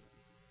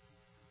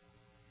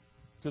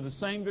 to the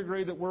same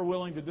degree that we're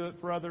willing to do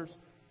it for others,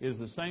 is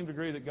the same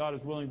degree that God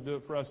is willing to do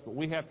it for us. But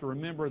we have to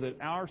remember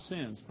that our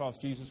sins cost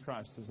Jesus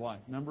Christ His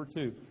life. Number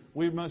 2,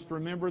 we must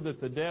remember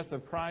that the death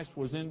of Christ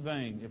was in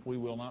vain if we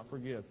will not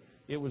forgive.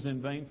 It was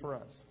in vain for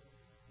us.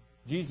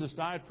 Jesus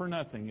died for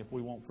nothing if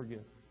we won't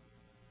forgive.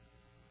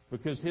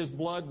 Because His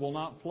blood will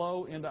not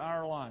flow into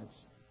our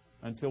lives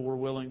until we're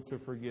willing to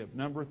forgive.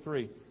 Number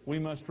 3, we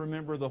must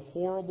remember the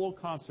horrible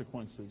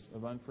consequences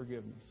of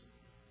unforgiveness.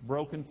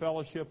 Broken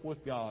fellowship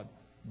with God,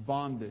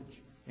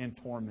 bondage, and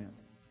torment.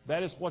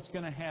 That is what's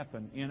going to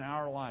happen in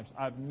our lives.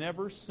 I've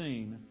never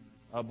seen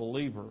a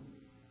believer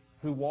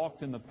who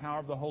walked in the power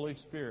of the Holy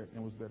Spirit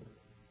and was bitter.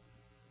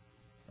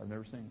 I've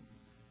never seen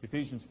it.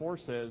 Ephesians 4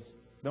 says,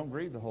 don't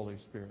grieve the Holy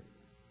Spirit.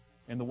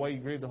 And the way you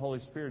grieve the Holy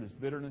Spirit is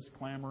bitterness,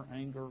 clamor,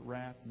 anger,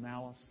 wrath,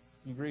 malice.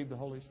 You grieve the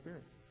Holy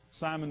Spirit.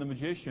 Simon the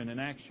magician in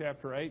Acts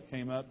chapter 8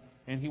 came up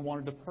and he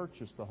wanted to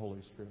purchase the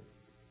Holy Spirit.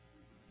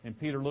 And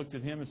Peter looked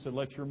at him and said,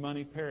 let your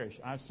money perish.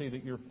 I see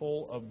that you're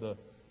full of the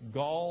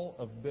gall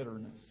of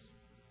bitterness.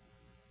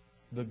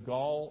 The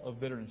gall of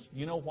bitterness.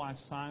 You know why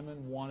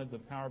Simon wanted the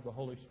power of the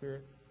Holy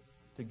Spirit?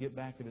 To get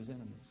back at his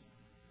enemies.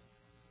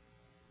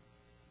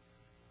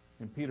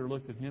 And Peter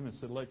looked at him and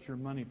said, let your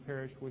money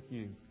perish with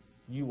you.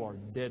 You are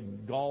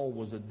deadened. Gall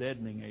was a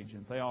deadening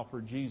agent. They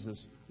offered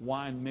Jesus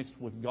wine mixed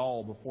with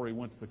gall before He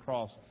went to the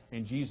cross,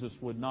 and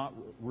Jesus would not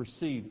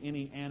receive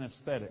any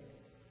anesthetic.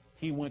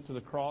 He went to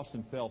the cross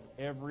and felt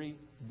every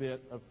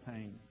bit of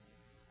pain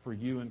for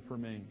you and for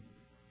me.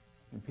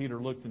 And Peter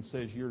looked and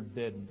says, you're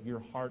deadened.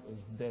 Your heart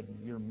is deadened.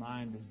 Your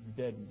mind is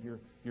deadened.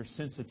 Your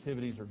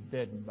sensitivities are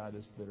deadened by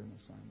this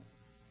bitterness, Simon.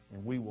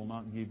 And we will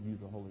not give you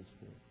the Holy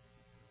Spirit.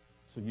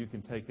 So you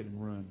can take it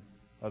and ruin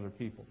other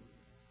people.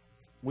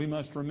 We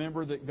must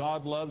remember that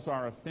God loves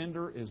our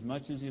offender as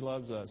much as He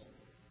loves us.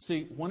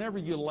 See, whenever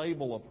you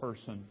label a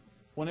person,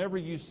 whenever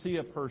you see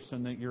a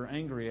person that you're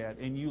angry at,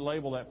 and you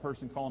label that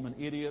person, call them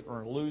an idiot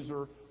or a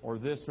loser or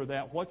this or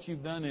that, what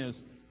you've done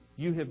is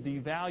you have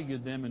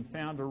devalued them and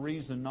found a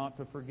reason not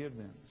to forgive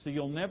them. So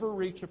you'll never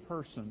reach a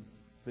person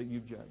that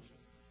you've judged.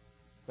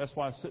 That's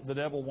why the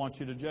devil wants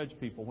you to judge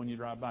people when you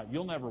drive by.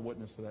 You'll never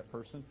witness to that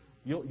person.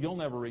 You'll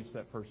never reach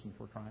that person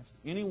for Christ.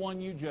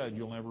 Anyone you judge,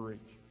 you'll never reach.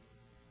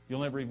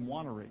 You'll never even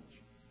want to reach.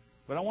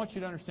 But I want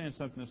you to understand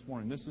something this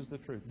morning. This is the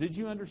truth. Did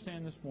you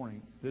understand this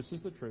morning? This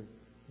is the truth.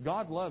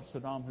 God loves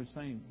Saddam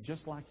Hussein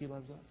just like He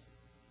loves us.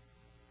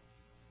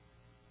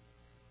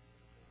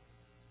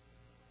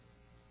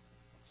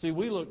 See,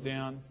 we look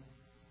down.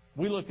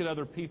 We look at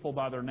other people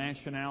by their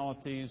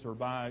nationalities or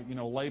by,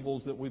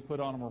 labels that we put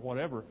on them or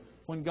whatever.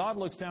 When God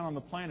looks down on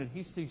the planet,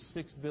 He sees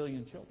 6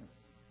 billion children.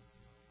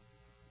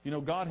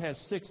 God has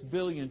 6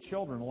 billion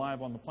children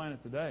alive on the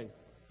planet today.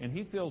 And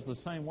He feels the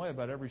same way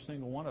about every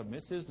single one of them.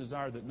 It's His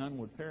desire that none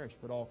would perish,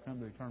 but all come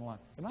to eternal life.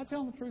 Am I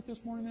telling the truth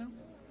this morning now?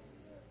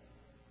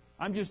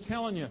 I'm just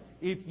telling you,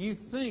 if you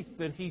think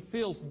that He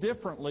feels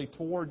differently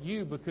toward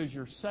you because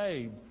you're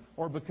saved,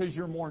 or because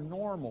you're more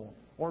normal,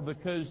 or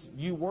because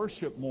you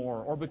worship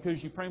more, or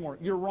because you pray more,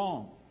 you're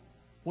wrong.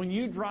 When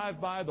you drive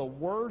by the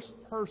worst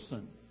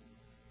person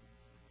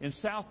in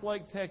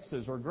Southlake,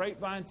 Texas, or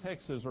Grapevine,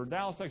 Texas, or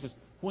Dallas, Texas,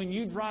 when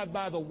you drive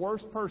by the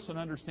worst person,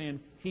 understand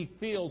He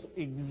feels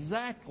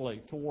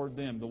exactly toward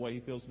them the way He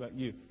feels about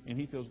you, and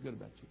He feels good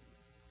about you.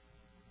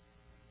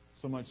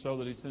 So much so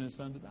that He sent His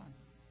Son to die.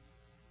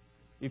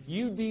 If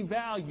you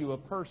devalue a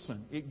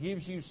person, it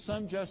gives you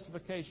some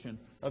justification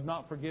of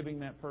not forgiving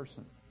that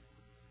person.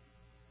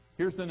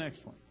 Here's the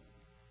next one.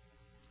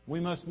 We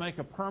must make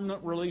a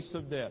permanent release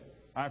of debt.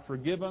 I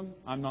forgive them.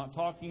 I'm not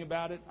talking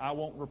about it. I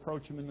won't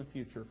reproach them in the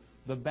future.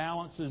 The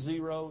balance is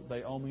zero.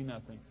 They owe me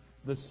nothing.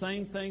 The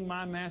same thing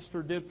my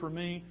master did for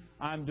me,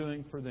 I'm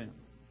doing for them.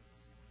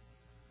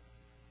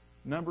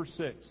 Number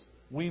 6,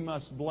 we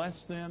must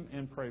bless them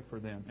and pray for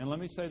them. And let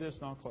me say this,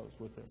 and I'll close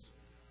with this.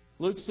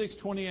 Luke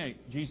 6:28,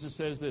 Jesus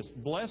says this,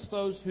 bless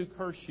those who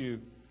curse you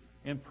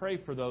and pray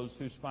for those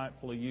who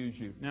spitefully use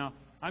you. Now,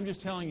 I'm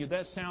just telling you,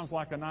 that sounds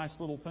like a nice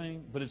little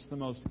thing, but it's the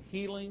most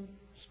healing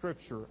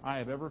scripture I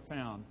have ever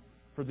found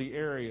for the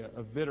area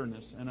of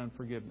bitterness and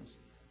unforgiveness.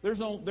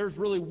 There's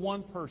really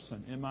one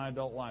person in my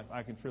adult life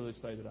I can truly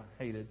say that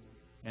I hated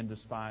and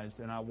despised,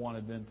 and I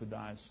wanted them to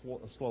die a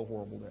slow,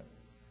 horrible death.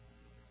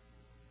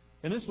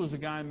 And this was a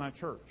guy in my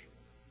church.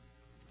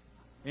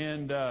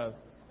 And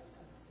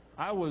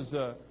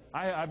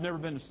I've never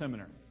been to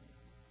seminary.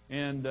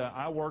 And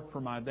I worked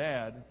for my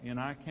dad, and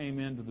I came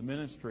into the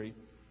ministry.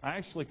 I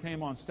actually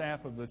came on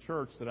staff of the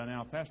church that I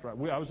now pastor.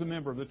 I was a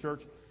member of the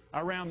church.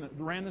 I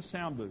ran the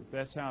sound booth.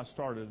 That's how I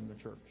started in the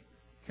church.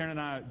 Karen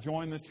and I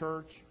joined the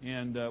church,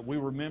 and we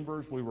were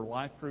members. We were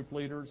life group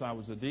leaders. I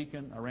was a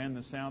deacon. I ran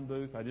the sound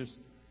booth. I just,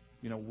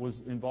 was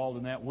involved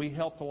in that. We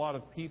helped a lot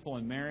of people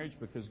in marriage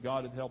because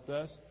God had helped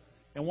us.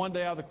 And one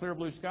day out of the clear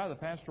blue sky, the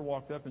pastor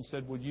walked up and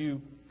said, would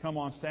you come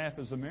on staff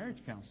as a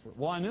marriage counselor?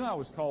 Well, I knew I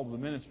was called to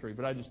the ministry,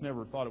 but I just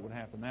never thought it would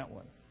happen that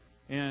way.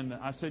 And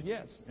I said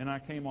yes, and I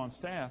came on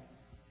staff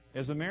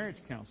as a marriage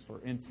counselor.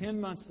 And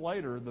 10 months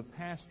later, the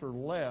pastor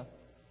left.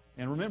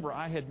 And remember,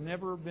 I had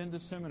never been to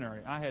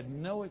seminary. I had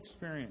no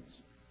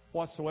experience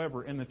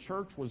whatsoever. And the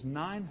church was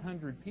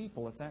 900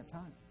 people at that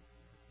time.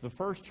 The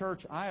first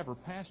church I ever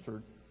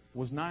pastored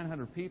was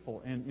 900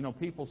 people. And,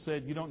 people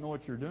said, you don't know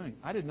what you're doing.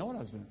 I didn't know what I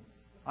was doing.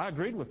 I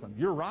agreed with them.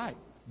 You're right.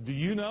 Do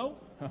you know?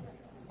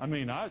 I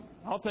mean,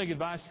 I'll take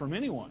advice from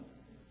anyone.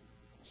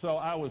 So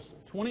I was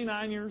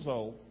 29 years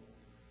old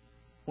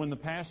when the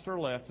pastor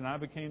left, and I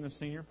became the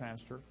senior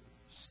pastor.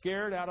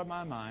 Scared out of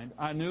my mind.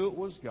 I knew it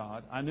was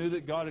God. I knew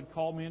that God had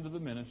called me into the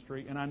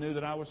ministry, and I knew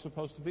that I was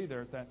supposed to be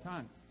there at that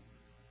time.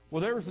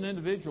 Well, there was an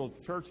individual at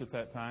the church at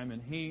that time,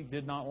 and he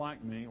did not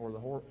like me or the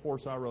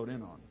horse I rode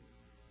in on.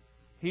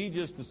 He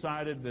just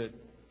decided that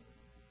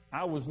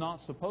I was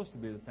not supposed to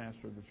be the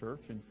pastor of the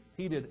church, and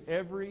he did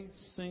every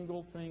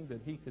single thing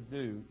that he could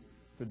do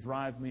to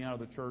drive me out of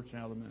the church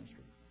and out of the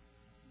ministry.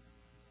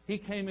 He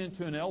came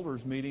into an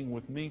elders meeting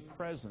with me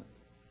present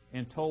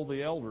and told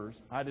the elders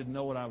I didn't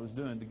know what I was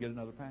doing to get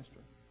another pastor.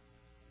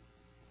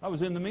 I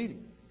was in the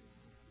meeting.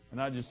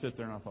 And I just sit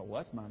there and I thought,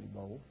 well, that's mighty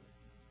bold.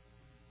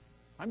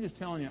 I'm just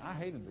telling you, I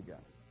hated the guy.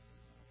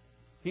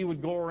 He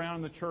would go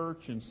around the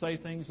church and say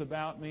things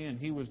about me, and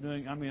he was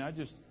doing, I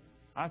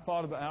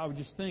would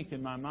just think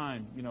in my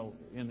mind,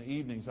 in the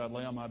evenings I'd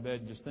lay on my bed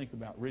and just think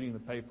about reading the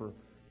paper,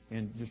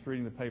 and just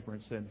reading the paper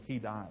and said, he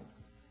died.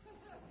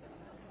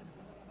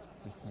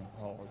 Just think,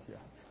 oh, yeah.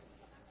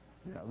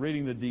 Yeah,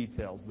 reading the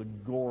details, the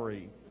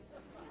gory,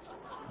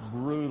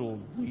 brutal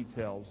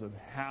details of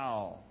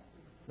how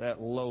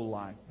that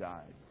lowlife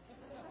died.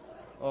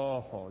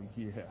 Oh,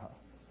 yeah.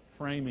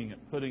 framing it,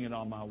 putting it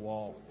on my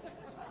wall.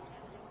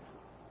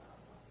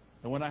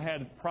 And when I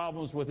had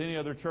problems with any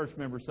other church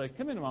members, say,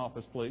 come into my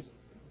office, please.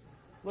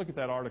 Look at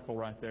that article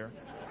right there.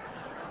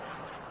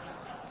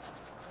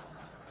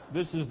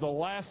 This is the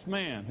last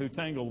man who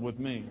tangled with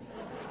me.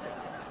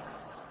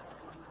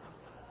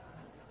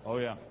 Oh,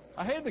 yeah.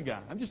 I hated the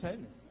guy. I'm just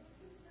hating him.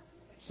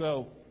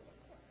 So,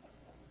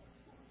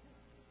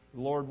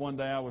 the Lord, one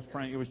day I was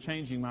praying. It was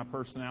changing my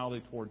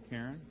personality toward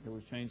Karen. It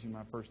was changing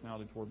my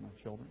personality toward my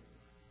children.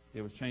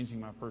 It was changing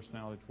my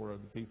personality toward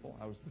other people.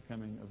 I was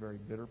becoming a very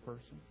bitter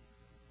person,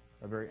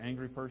 a very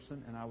angry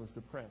person, and I was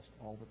depressed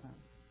all the time.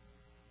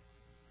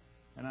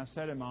 And I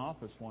sat in my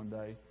office one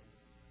day,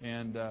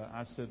 and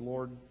I said,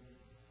 Lord,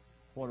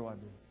 what do I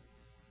do?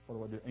 What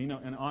do I do? You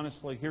know, and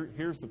honestly,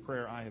 here's the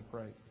prayer I had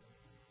prayed.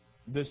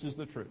 This is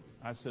the truth.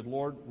 I said,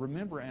 Lord,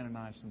 remember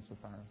Ananias and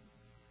Sapphira.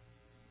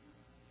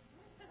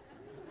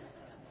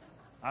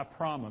 I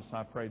promise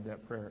I prayed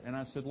that prayer. And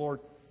I said,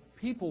 Lord,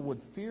 people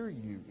would fear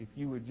you if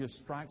you would just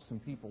strike some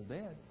people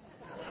dead.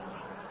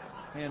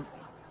 And,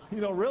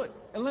 you know, really.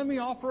 And let me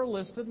offer a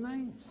list of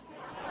names.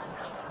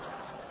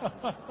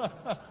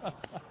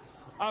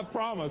 I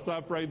promise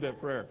I prayed that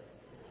prayer.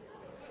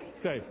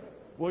 Okay.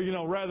 Well, you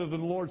know, rather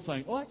than the Lord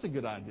saying, oh, that's a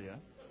good idea.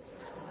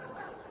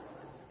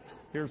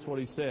 Here's what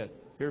He said.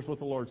 Here's what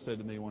the Lord said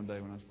to me one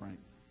day when I was praying.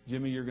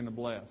 Jimmy, you're going to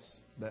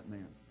bless that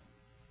man.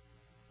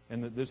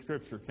 And this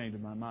scripture came to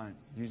my mind.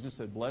 Jesus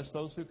said, bless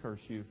those who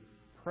curse you.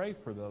 Pray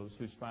for those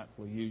who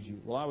spitefully use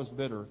you. Well, I was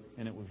bitter,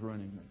 and it was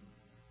ruining me.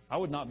 I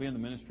would not be in the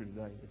ministry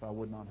today if I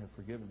would not have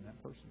forgiven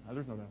that person.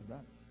 There's no doubt about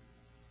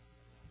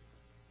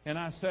it. And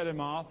I sat in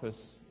my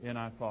office, and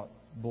I thought,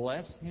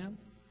 bless him?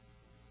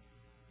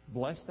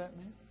 Bless that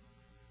man?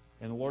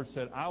 And the Lord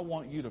said, I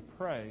want you to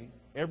pray.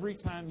 Every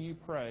time you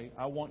pray,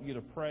 I want you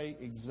to pray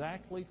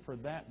exactly for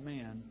that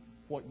man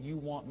what you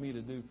want me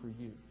to do for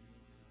you.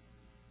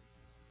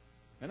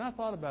 And I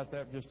thought about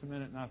that for just a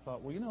minute, and I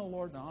thought, well, you know,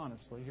 Lord, now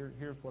honestly,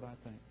 here's what I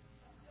think.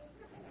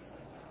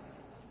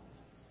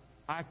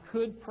 I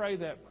could pray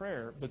that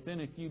prayer, but then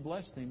if you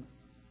blessed him,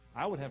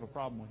 I would have a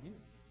problem with you.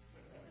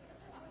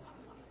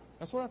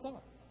 That's what I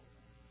thought.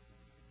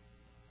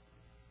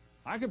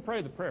 I can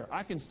pray the prayer.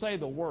 I can say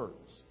the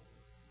words,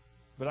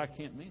 but I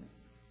can't mean it.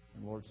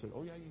 And the Lord said,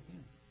 oh, yeah, you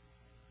can.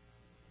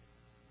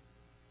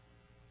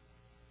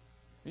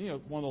 And, you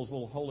know, one of those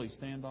little holy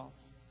standoffs.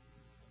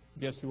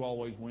 Guess who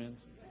always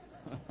wins?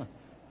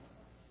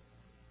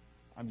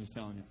 I'm just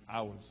telling you,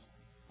 I was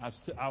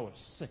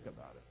sick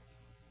about it.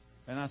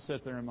 And I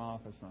sat there in my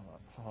office and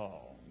I thought,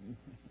 oh,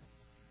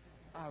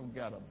 I've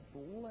got to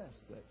bless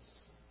that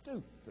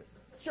stupid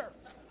jerk.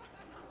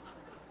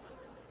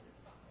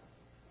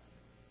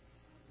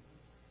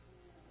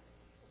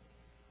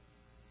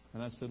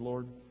 And I said,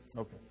 Lord,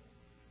 okay,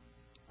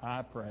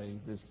 I pray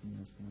this and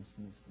this and this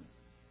and this and this.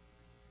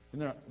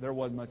 And there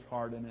wasn't much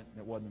heart in it, and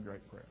it wasn't a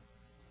great prayer.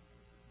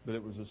 But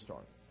it was a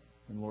start.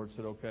 And the Lord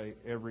said, okay,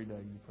 every day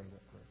you pray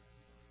that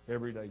prayer.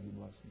 Every day you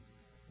bless him.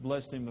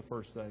 Blessed him the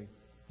first day.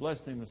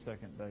 Blessed him the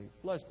second day.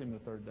 Blessed him the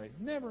third day.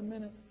 Never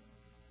meant it.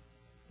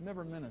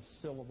 Never meant a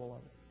syllable of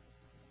it.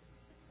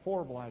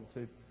 Horrible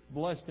attitude.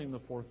 Blessed him the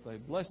fourth day.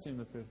 Blessed him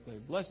the fifth day.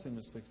 Blessed him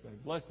the sixth day.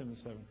 Blessed him the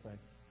seventh day.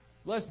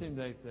 Blessed him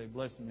the eighth day.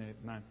 Blessed him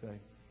the ninth day.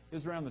 It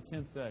was around the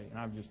 10th day, and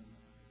I'm just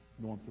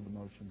going through the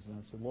motions. And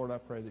I said, Lord, I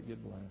pray that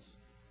you'd bless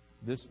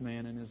this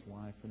man and his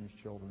wife and his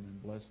children,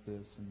 and bless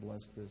this and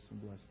bless this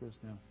and bless this.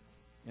 Now,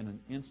 in an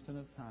instant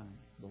of time,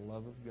 the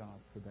love of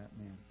God for that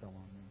man fell on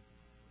me.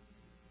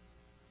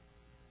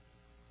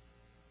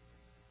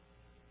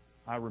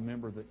 I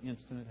remember the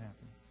instant it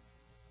happened.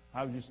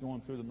 I was just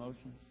going through the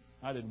motions.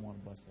 I didn't want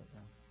to bless that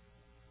guy.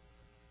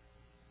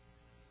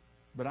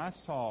 But I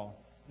saw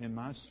in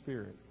my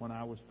spirit, when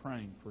I was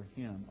praying for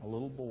him, a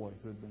little boy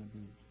who had been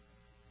abused.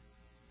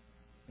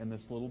 And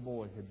this little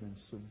boy had been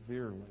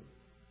severely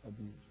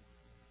abused.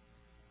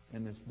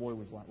 And this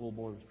little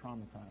boy was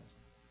traumatized.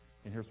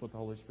 And here's what the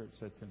Holy Spirit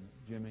said to me.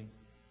 Jimmy,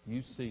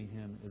 you see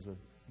him as a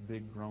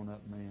big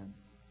grown-up man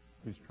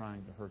who's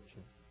trying to hurt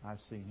you. I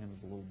see him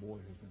as a little boy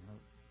who's been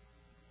hurt.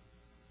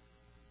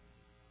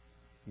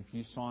 If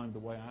you saw him the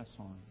way I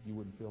saw him, you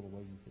wouldn't feel the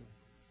way you feel.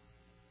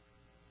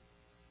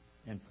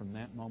 And from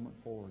that moment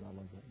forward, I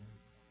love that man.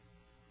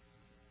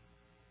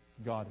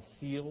 God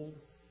healed,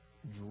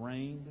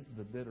 drained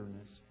the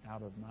bitterness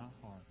out of my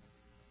heart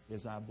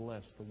as I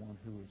blessed the one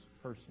who was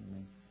cursing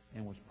me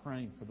and was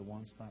praying for the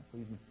ones that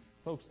pleased me.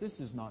 Folks, this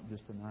is not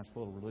just a nice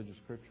little religious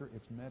scripture.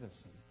 It's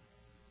medicine.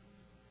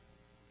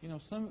 You know,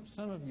 some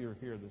of you are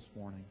here this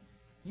morning.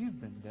 You've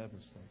been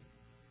devastated.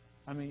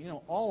 I mean, you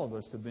know, all of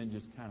us have been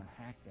just kind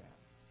of hacked at.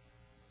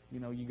 You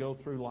know, you go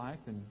through life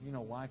and, you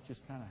know, life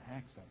just kind of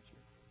hacks at you.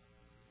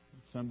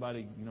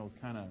 Somebody, you know,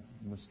 kind of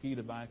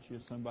mosquito bites you.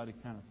 Somebody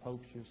kind of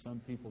pokes you. Some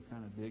people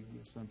kind of dig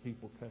you. Some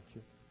people cut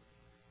you.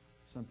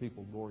 Some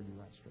people gore you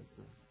right straight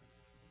through.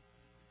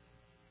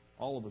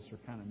 All of us are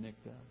kind of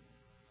nicked up.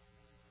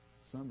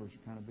 Some of us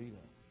are kind of beat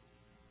up.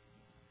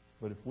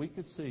 But if we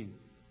could see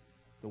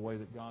the way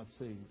that God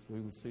sees, we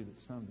would see that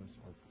some of us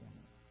are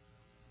tormented.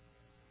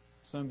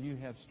 Some of you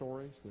have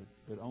stories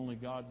that only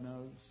God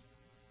knows.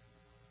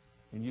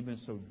 And you've been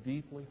so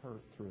deeply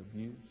hurt through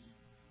abuse,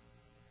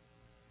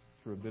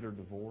 through a bitter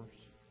divorce,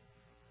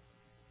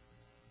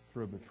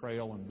 through a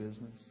betrayal in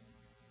business.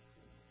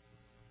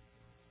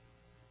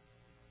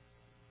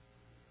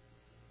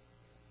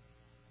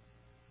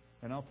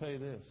 And I'll tell you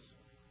this,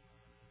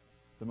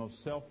 the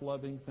most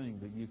self-loving thing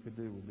that you could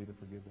do would be to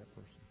forgive that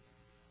person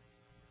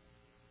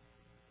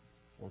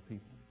or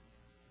people.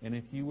 And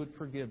if you would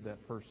forgive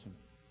that person,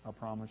 I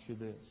promise you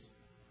this,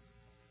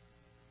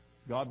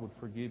 God would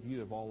forgive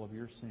you of all of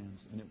your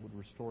sins, and it would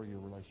restore your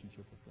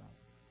relationship with God.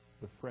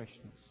 The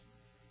freshness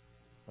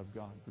of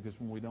God. Because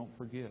when we don't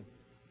forgive,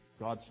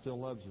 God still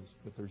loves us,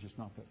 but there's just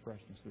not that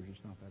freshness. There's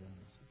just not that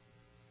intimacy.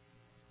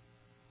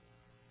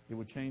 It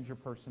would change your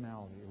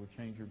personality. It would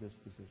change your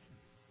disposition.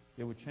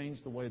 It would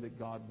change the way that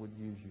God would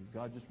use you.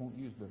 God just won't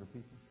use bitter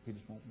people. He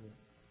just won't do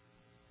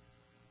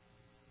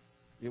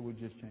it. It would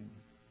just change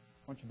it.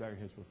 Why don't you bow your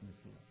heads with me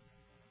if you will.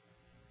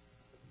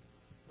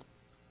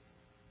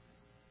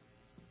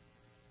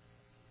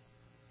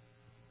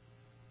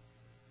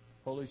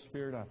 Holy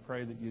Spirit, I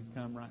pray that you'd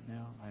come right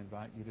now. I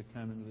invite you to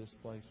come into this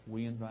place.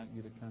 We invite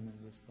you to come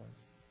into this place.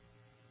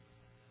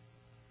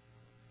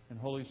 And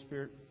Holy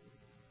Spirit,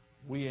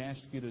 we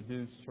ask you to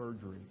do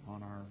surgery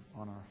on our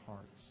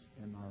hearts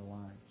and our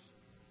lives.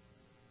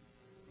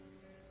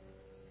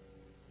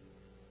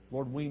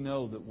 Lord, we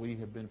know that we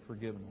have been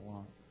forgiven a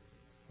lot.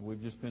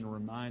 We've just been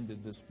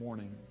reminded this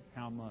morning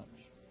how much.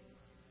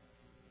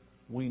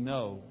 We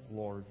know,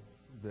 Lord,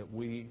 that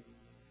we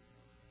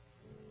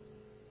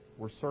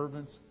were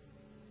servants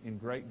in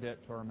great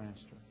debt to our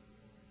Master.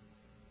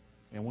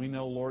 And we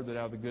know, Lord, that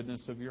out of the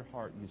goodness of your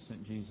heart, you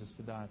sent Jesus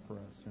to die for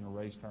us and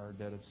erased our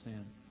debt of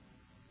sin.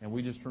 And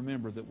we just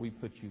remember that we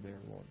put you there,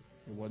 Lord.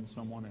 It wasn't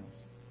someone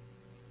else.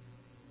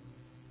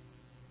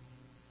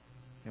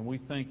 And we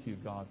thank you,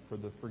 God, for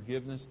the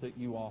forgiveness that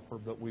you offer,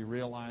 but we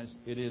realize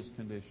it is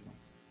conditional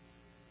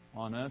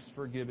on us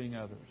forgiving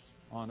others,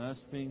 on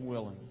us being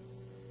willing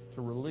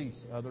to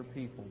release other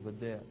people the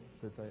debt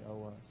that they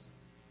owe us.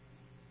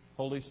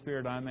 Holy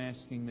Spirit, I'm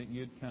asking that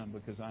you'd come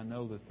because I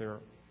know that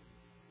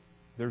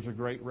there's a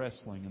great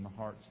wrestling in the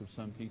hearts of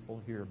some people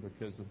here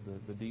because of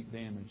the deep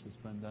damage that's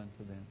been done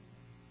to them.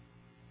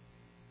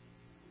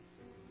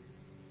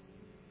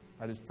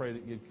 I just pray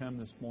that you'd come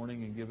this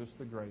morning and give us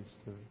the grace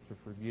to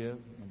forgive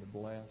and to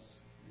bless,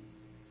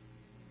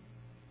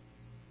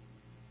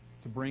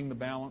 to bring the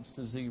balance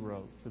to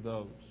zero to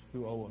those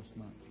who owe us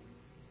much,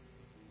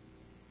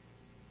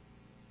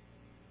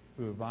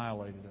 who have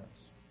violated us,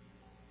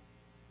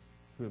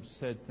 who have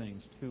said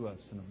things to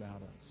us and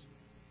about us,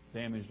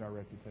 damaged our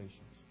reputations.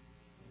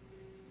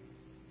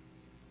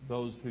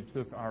 Those who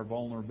took our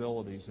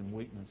vulnerabilities and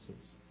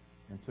weaknesses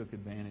and took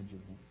advantage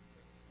of them.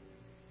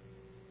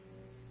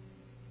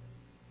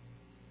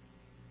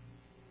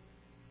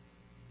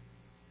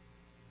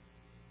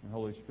 And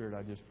Holy Spirit,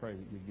 I just pray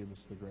that you'd give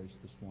us the grace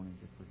this morning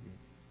to forgive.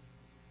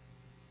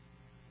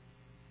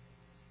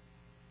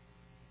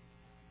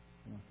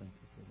 And I thank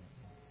you for that,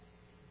 Lord.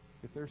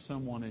 If there's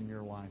someone in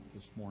your life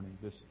this morning,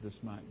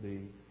 this might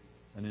be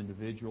an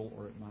individual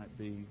or it might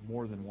be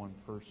more than one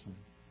person,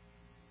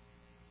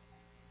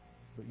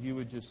 but you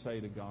would just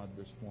say to God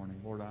this morning,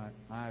 Lord,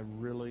 I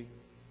really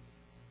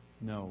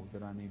know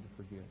that I need to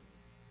forgive.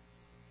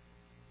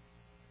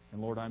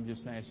 And Lord, I'm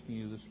just asking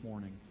you this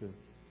morning to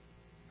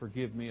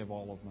forgive me of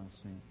all of my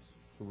sins,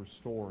 to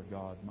restore,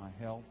 God, my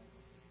health,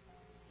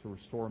 to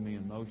restore me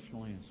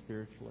emotionally and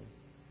spiritually,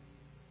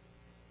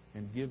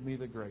 and give me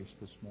the grace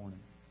this morning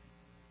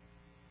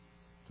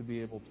to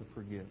be able to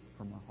forgive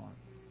from my heart.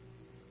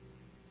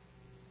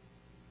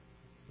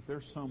 If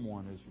there's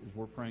someone, as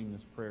we're praying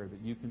this prayer,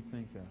 that you can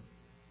think of,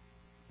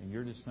 and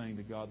you're just saying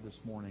to God this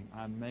morning,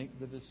 I make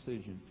the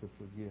decision to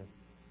forgive,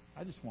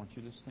 I just want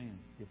you to stand.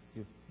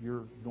 If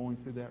you're going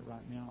through that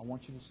right now, I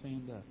want you to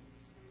stand up.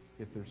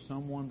 If there's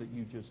someone that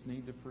you just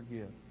need to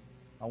forgive,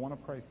 I want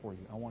to pray for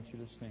you. I want you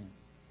to stand.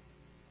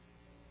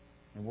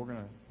 And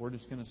we're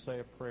just going to say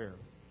a prayer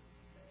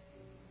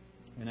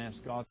and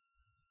ask God